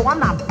 and yo, I'm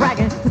not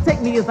bragging. To take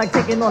me is like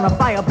taking on a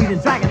fire-beating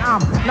dragon.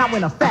 I'm not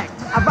in effect.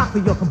 I rock for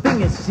your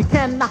convenience. You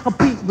cannot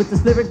compete with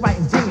this lyric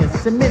writing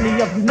genius. And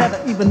many of you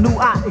never even knew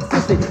I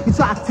existed. You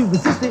try to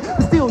resist it,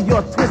 but still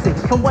you're twisted.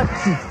 From what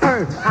you've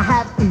heard, I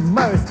have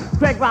immersed.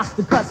 Greg rocks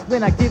the cuts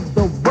when I give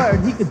the word.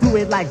 He could do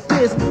it like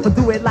this, or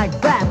do it like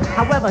that.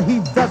 However he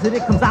does it,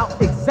 it comes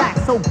out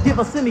exact. So give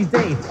us any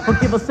day, or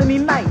give us any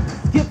night.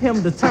 Give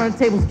him the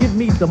turntables, give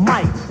me the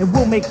mic, and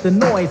we'll make the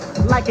noise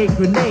like a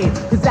grenade.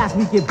 Cause as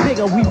we get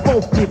bigger, we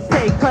both get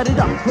paid. Cut it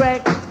up,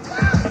 Greg.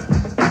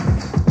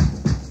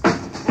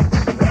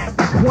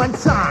 One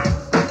time.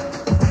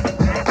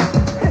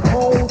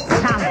 Whole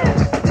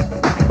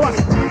talent. Bust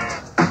it.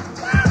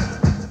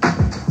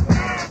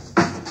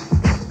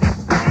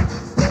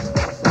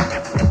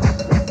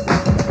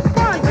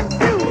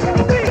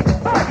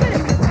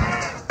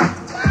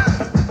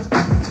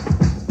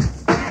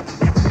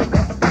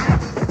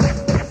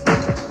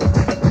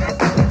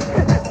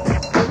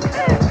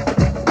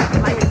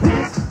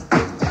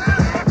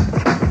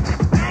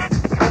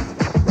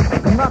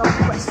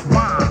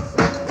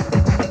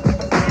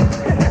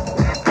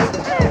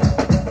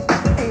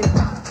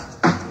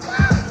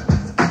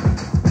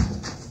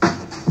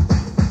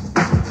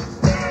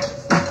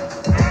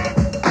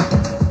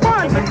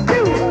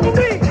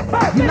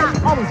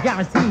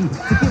 Guaranteed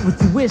to get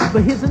what you wish,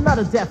 but here's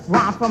another death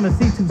rhyme from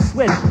MC Too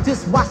Swift.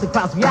 Just watch the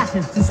crowd's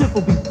reaction. Too Swift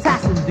will be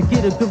taxing to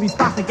get a good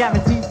response and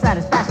guarantee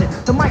satisfaction.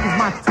 The mic is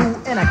my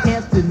tool and I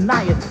can't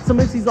deny it. Some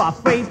MCs are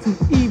afraid to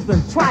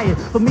even try it.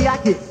 For me, I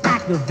get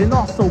active and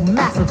also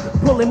massive,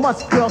 pulling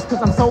much girls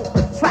cause I'm so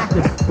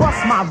attractive.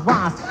 Bust my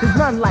rhymes, there's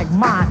none like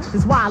mine.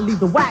 That's why I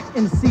leave the whack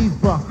MCs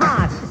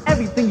behind.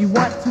 Everything you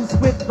want, Too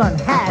Swift done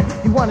had.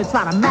 You wanna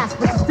try to match,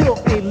 but you still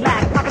a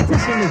lack.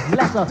 Competition is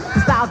lesser,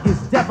 the style gets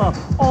deafer.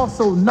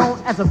 Also known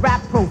as a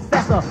rap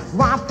professor,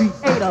 rhyme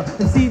creator,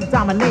 MC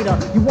dominator.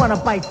 You wanna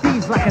bite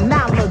thieves like an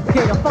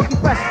alligator. Funky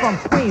fresh from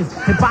Queens,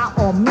 and by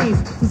all means,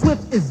 Too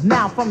Swift is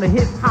now from the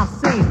hip hop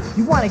scene.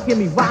 You wanna hear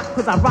me rock,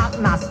 cause I rock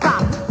and I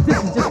stop.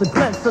 This is just a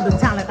glimpse of the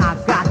talent I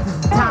got. This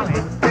is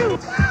talent.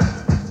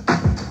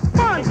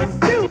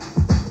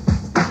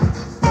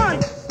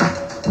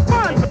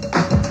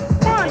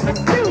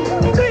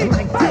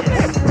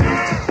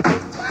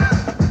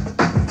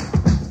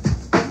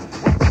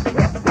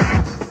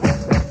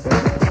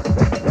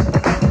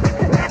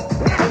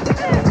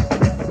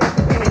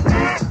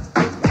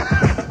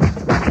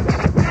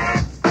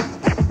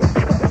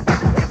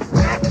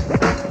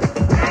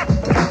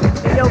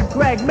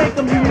 swag, make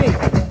them unique.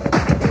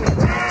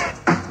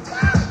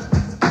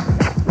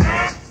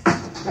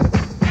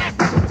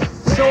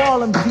 Show all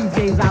them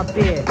DJs out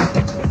there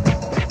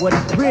what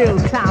real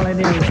talent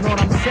is, you know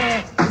what I'm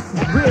saying? This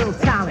is real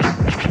talent.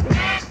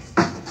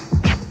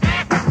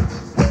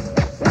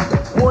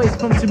 Boys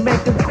from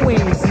Jamaica,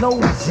 Queens,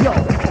 no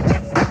joke.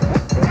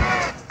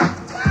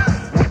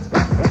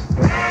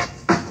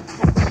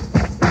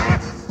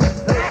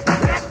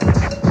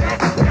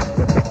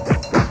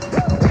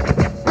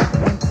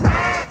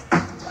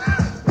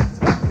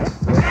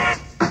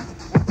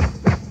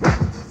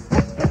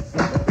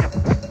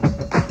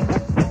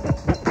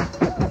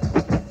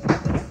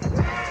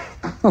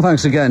 Well,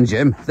 thanks again,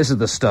 Jim. This is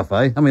the stuff,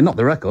 eh? I mean, not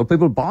the record.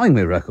 People buying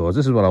me records.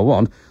 This is what I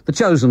want. The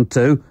Chosen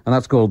 2, and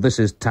that's called This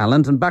Is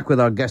Talent. And back with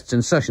our guests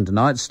in session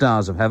tonight,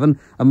 Stars of Heaven,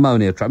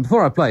 Ammonia Train.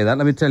 Before I play that,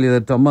 let me tell you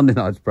that on Monday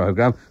night's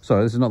programme...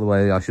 Sorry, this is not the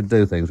way I should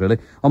do things, really.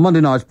 On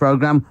Monday night's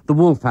programme, the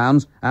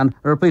Wolfhounds, and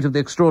a repeat of the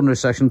extraordinary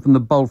session from the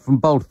Bolt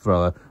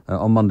Thrower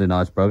on Monday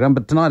night's programme.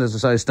 But tonight, as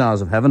I say, Stars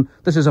of Heaven,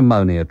 this is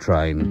Ammonia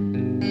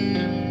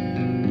Train.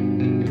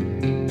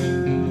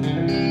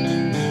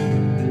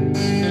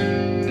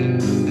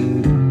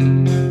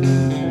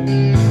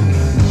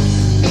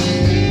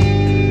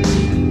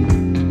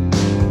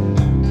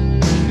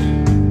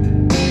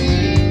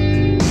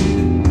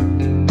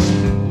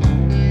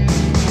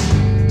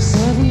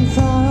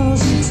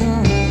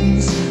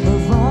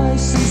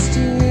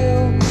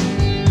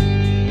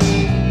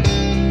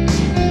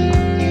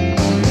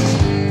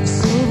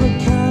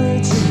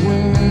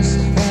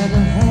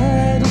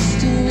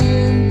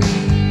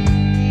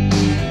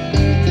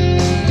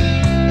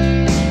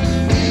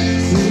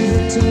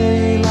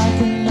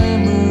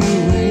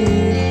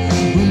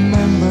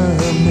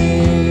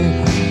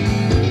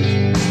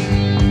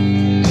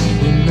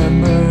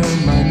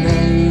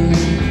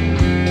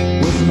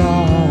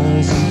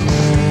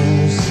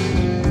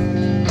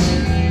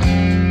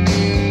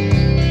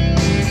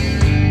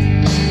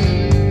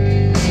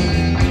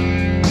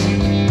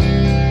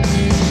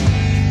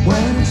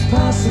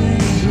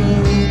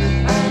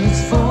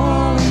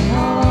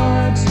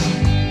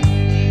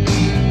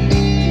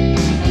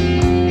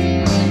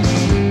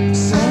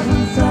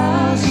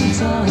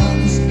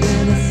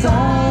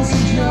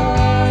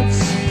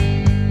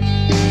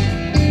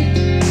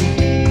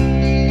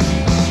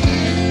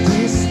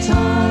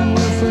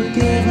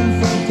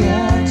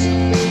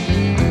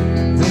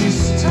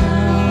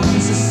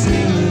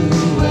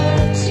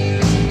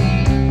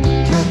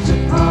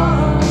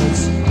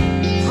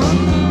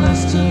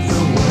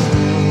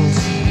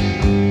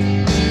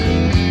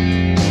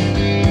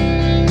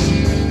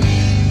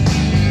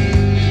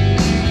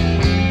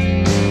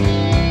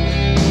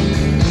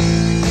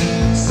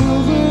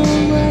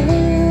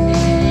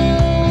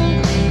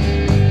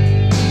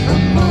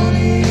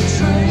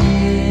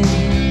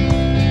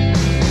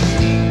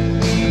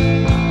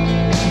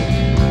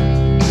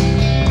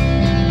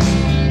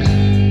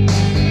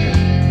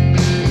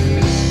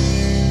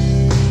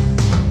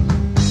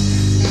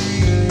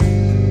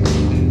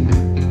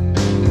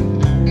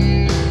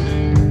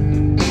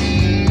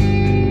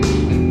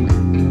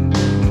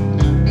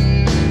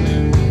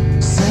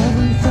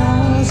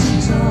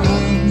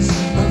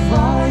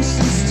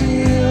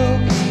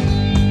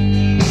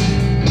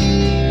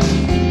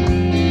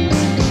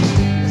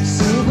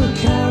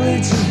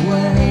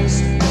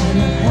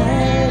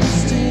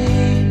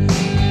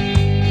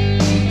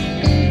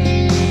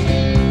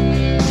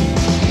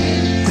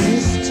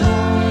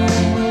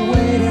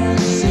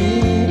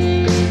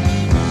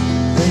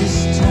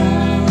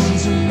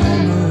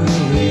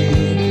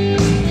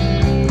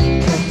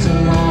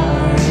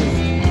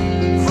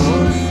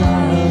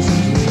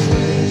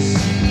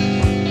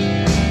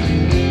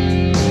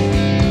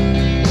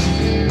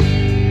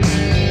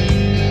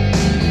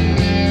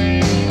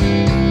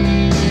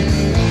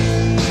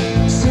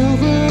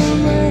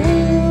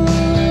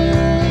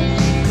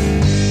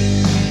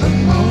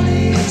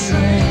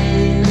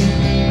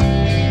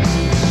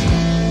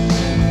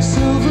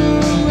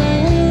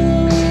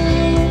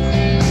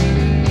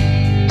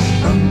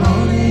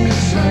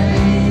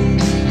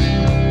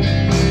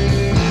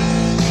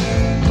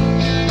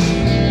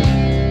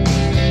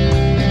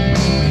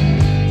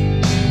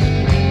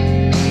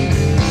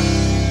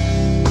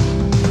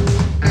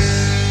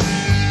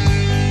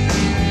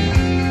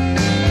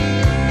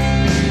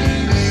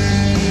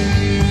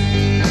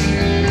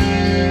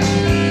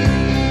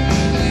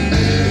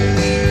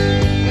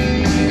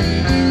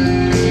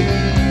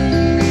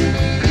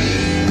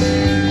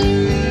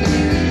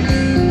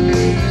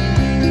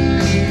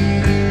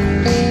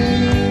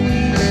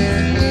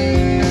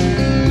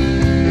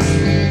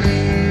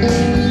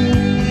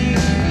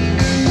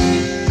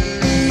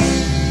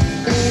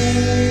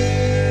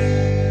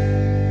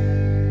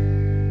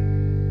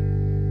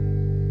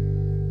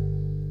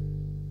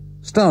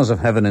 Stars of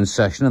Heaven in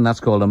session, and that's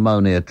called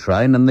Ammonia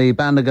Train. And the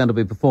band are going to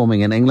be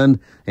performing in England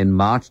in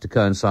March to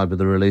coincide with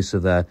the release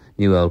of their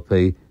new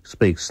LP,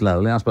 Speak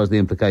Slowly. I suppose the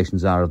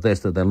implications are of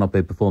this, that they'll not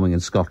be performing in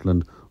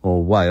Scotland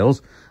or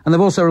Wales. And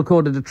they've also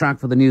recorded a track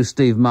for the new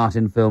Steve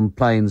Martin film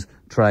Planes,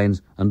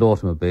 Trains and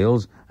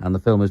Automobiles, and the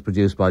film is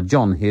produced by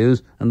John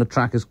Hughes, and the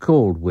track is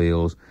called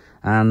Wheels.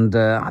 And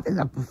I think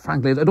that,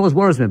 frankly, it always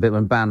worries me a bit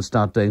when bands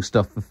start doing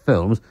stuff for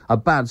films. A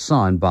bad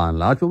sign, by and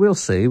large, but we'll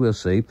see.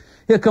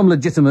 Here come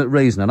Legitimate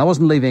Reason, and I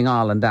wasn't leaving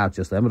Ireland out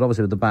just then, but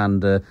obviously with the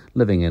band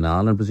living in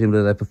Ireland,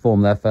 presumably they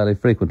perform there fairly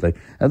frequently.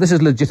 This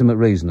is Legitimate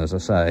Reason, as I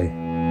say.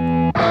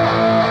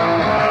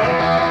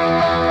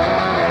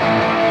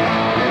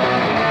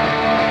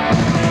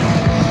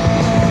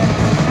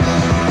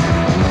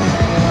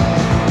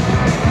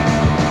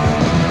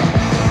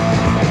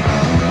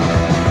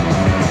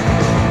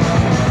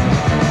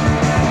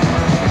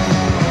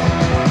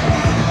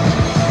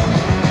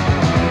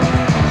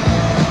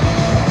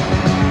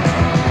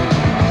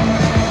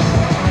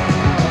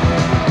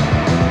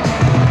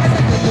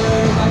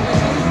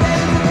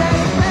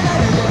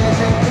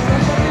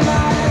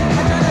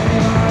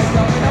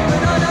 Myself and up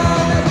and on.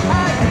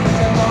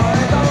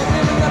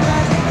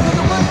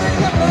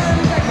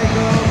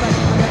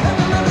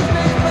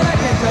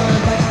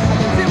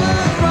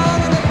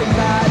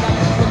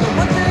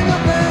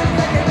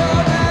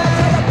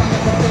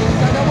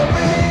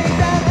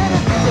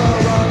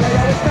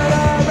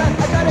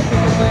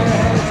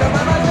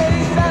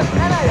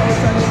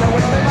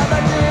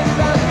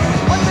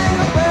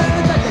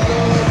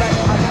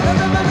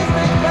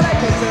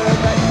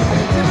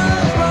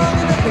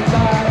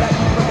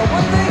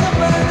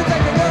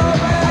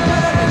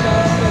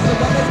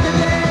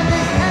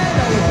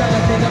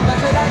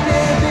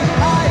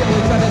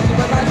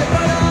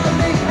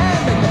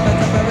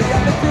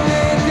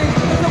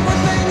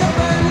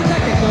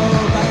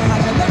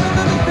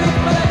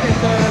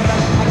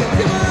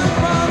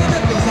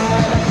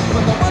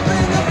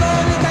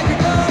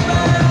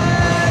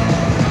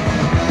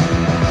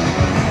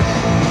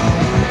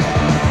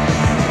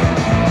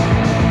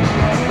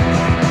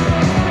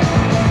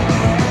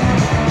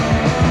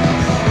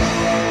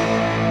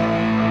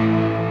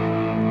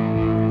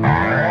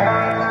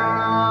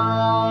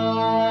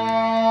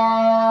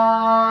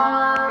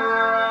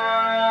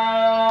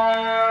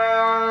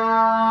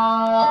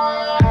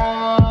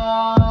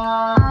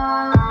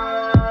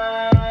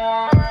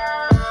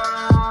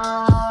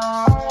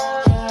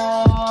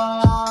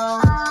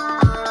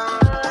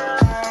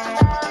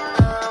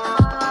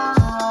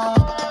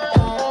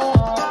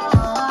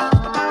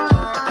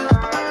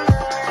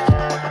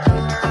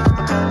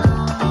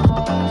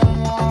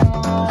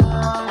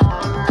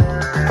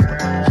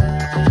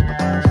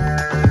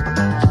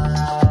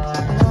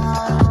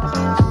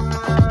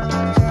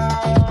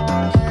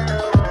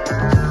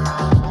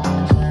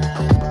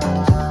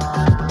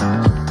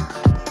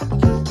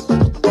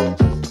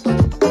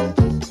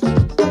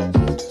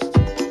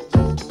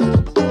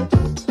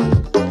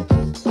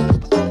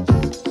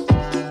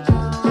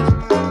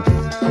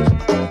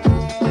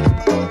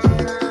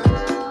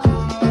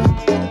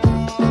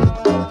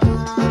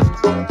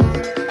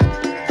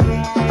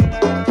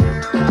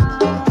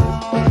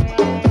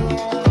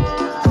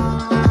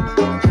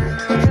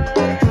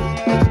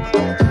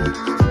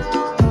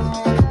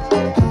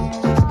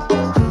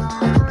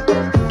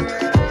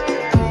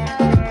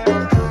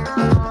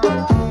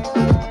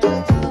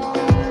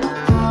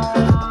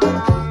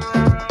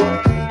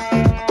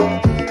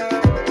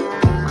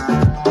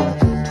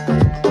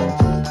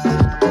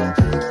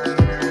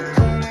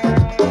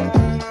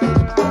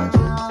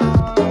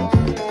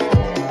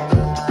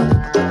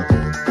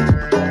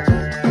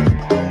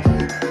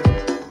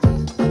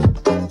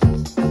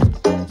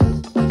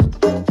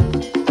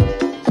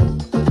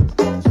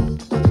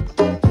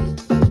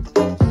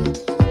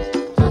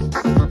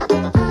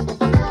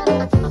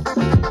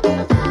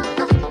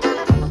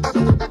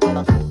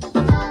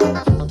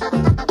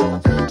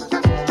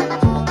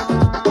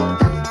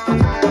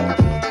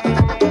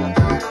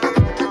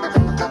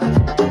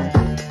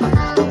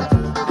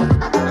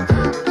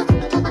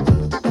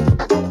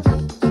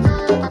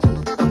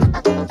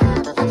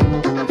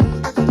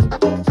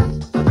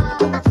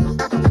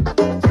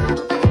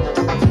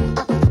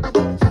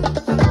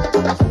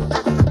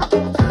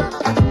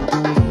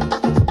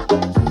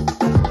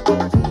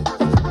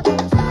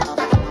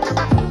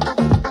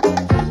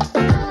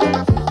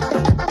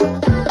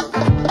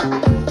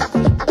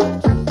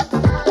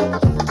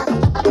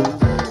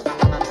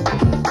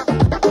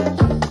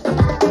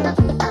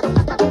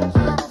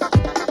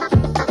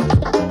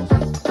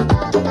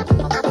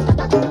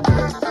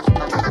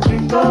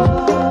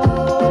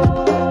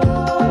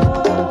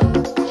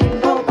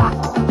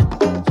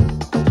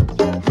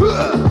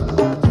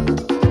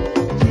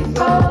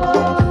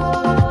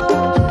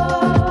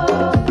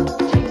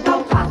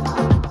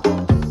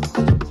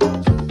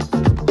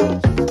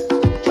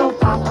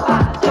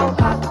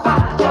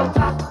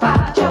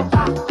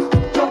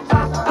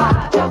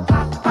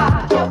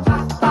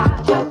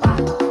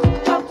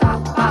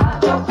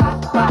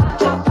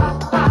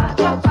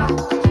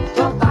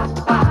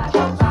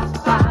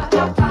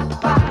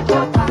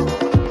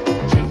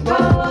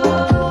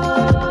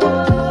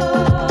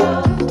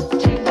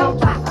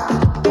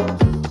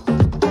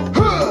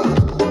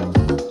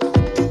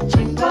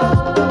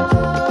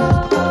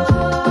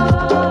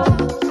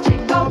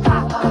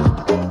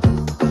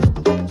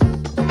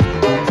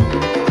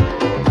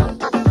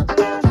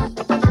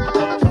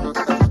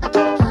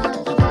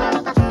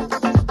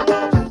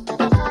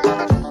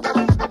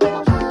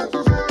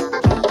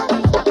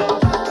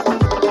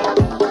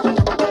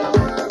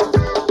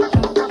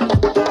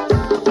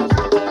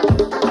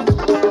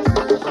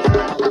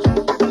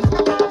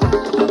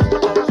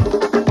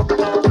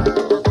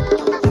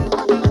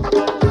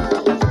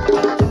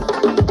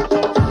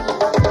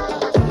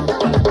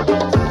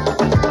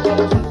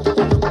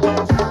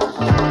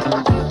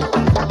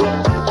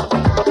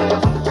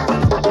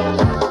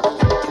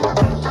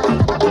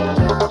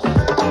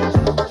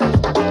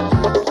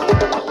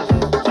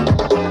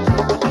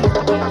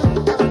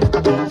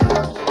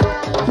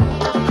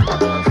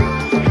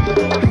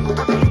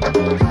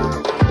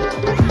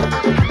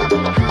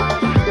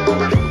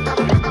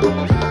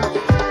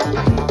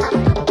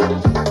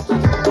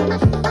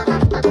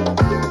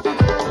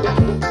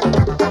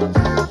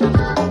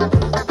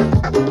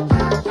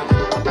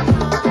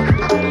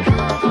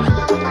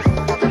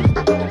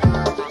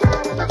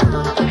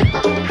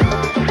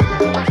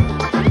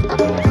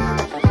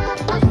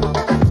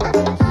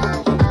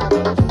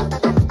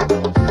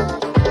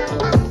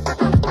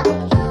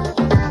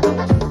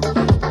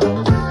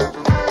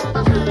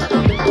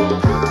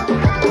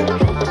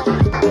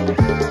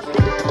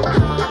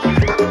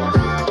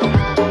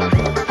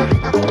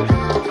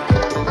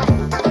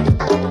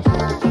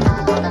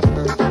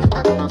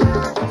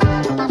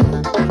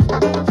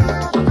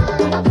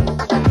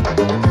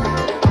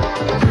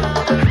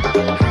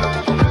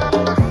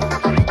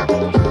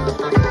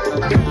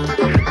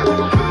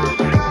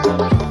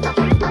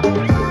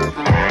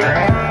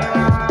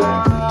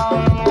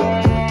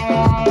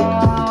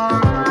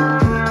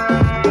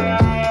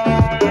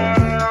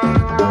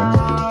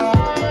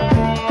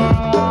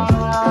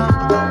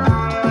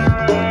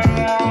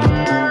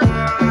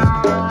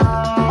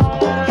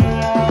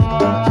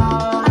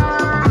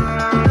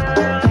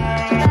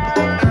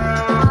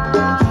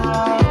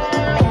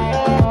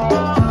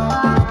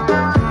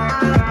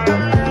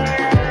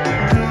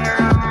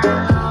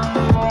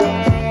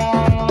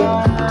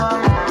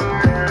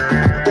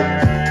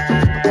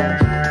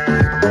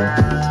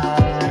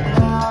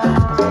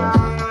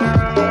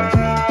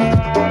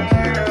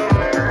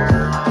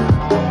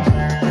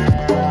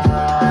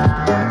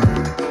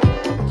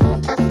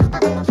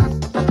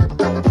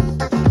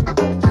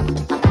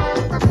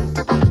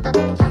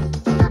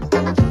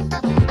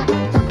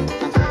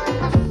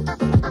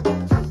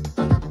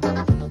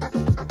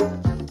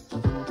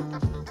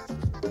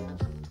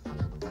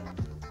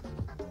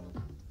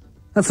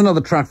 That's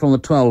another track from the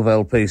 12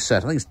 LP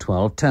set. I think it's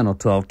 12, 10 or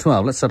 12,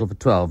 12. Let's settle for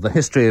 12. The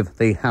history of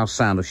the house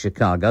sound of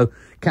Chicago,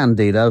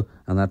 Candido,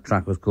 and that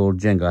track was called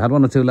Jingo. I had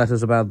one or two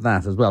letters about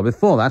that as well.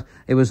 Before that,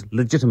 it was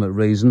Legitimate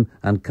Reason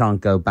and Can't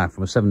Go Back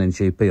from a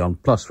 7-inch EP on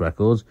Plus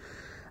Records.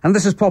 And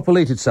this is Pop will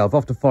eat itself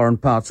off to foreign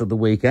parts of the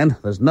weekend.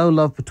 There's no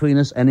love between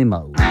us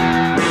anymore.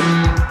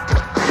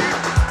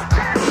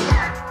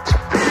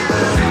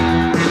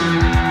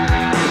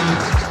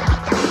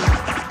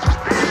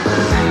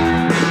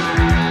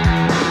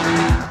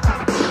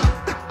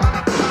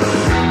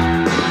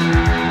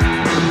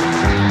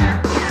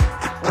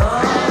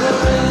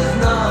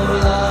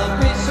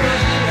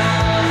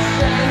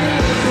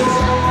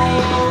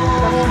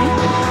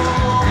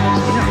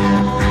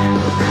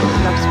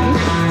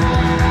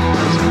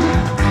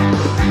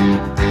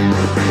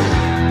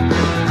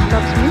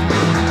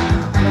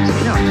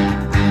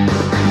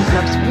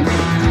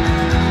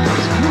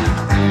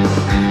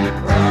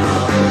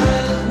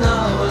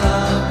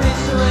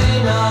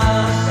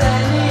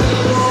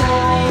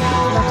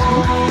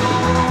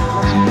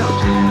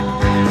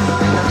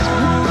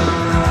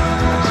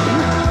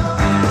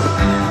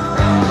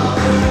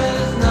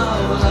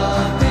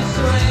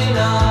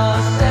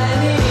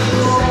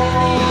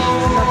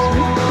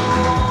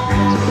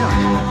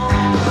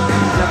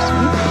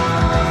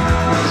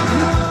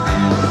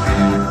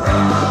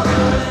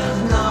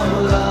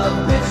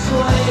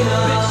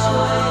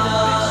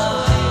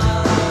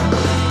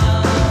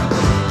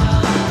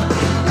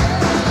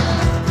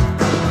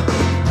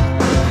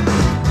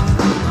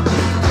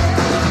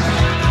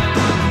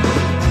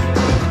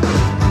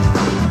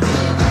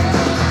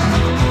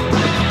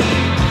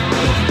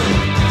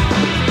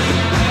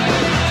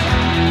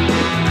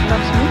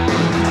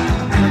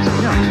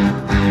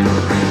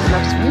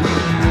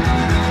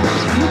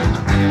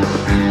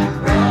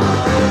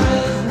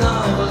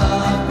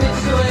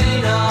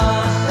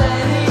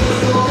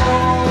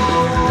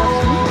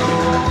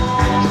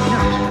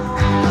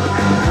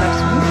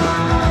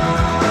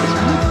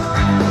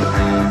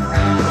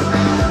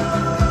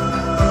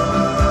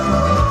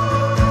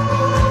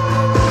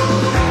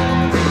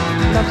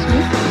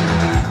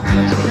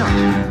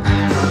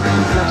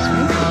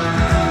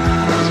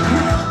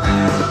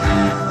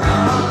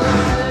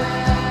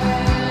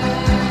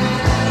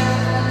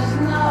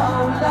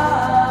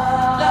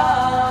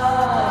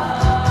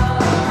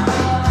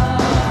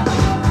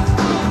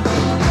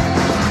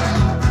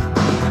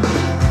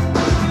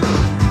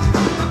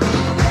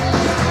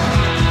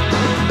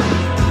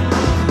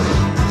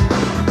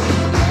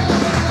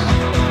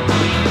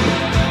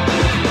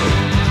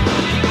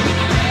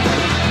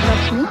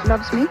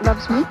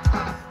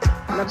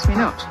 Loves me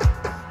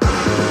not.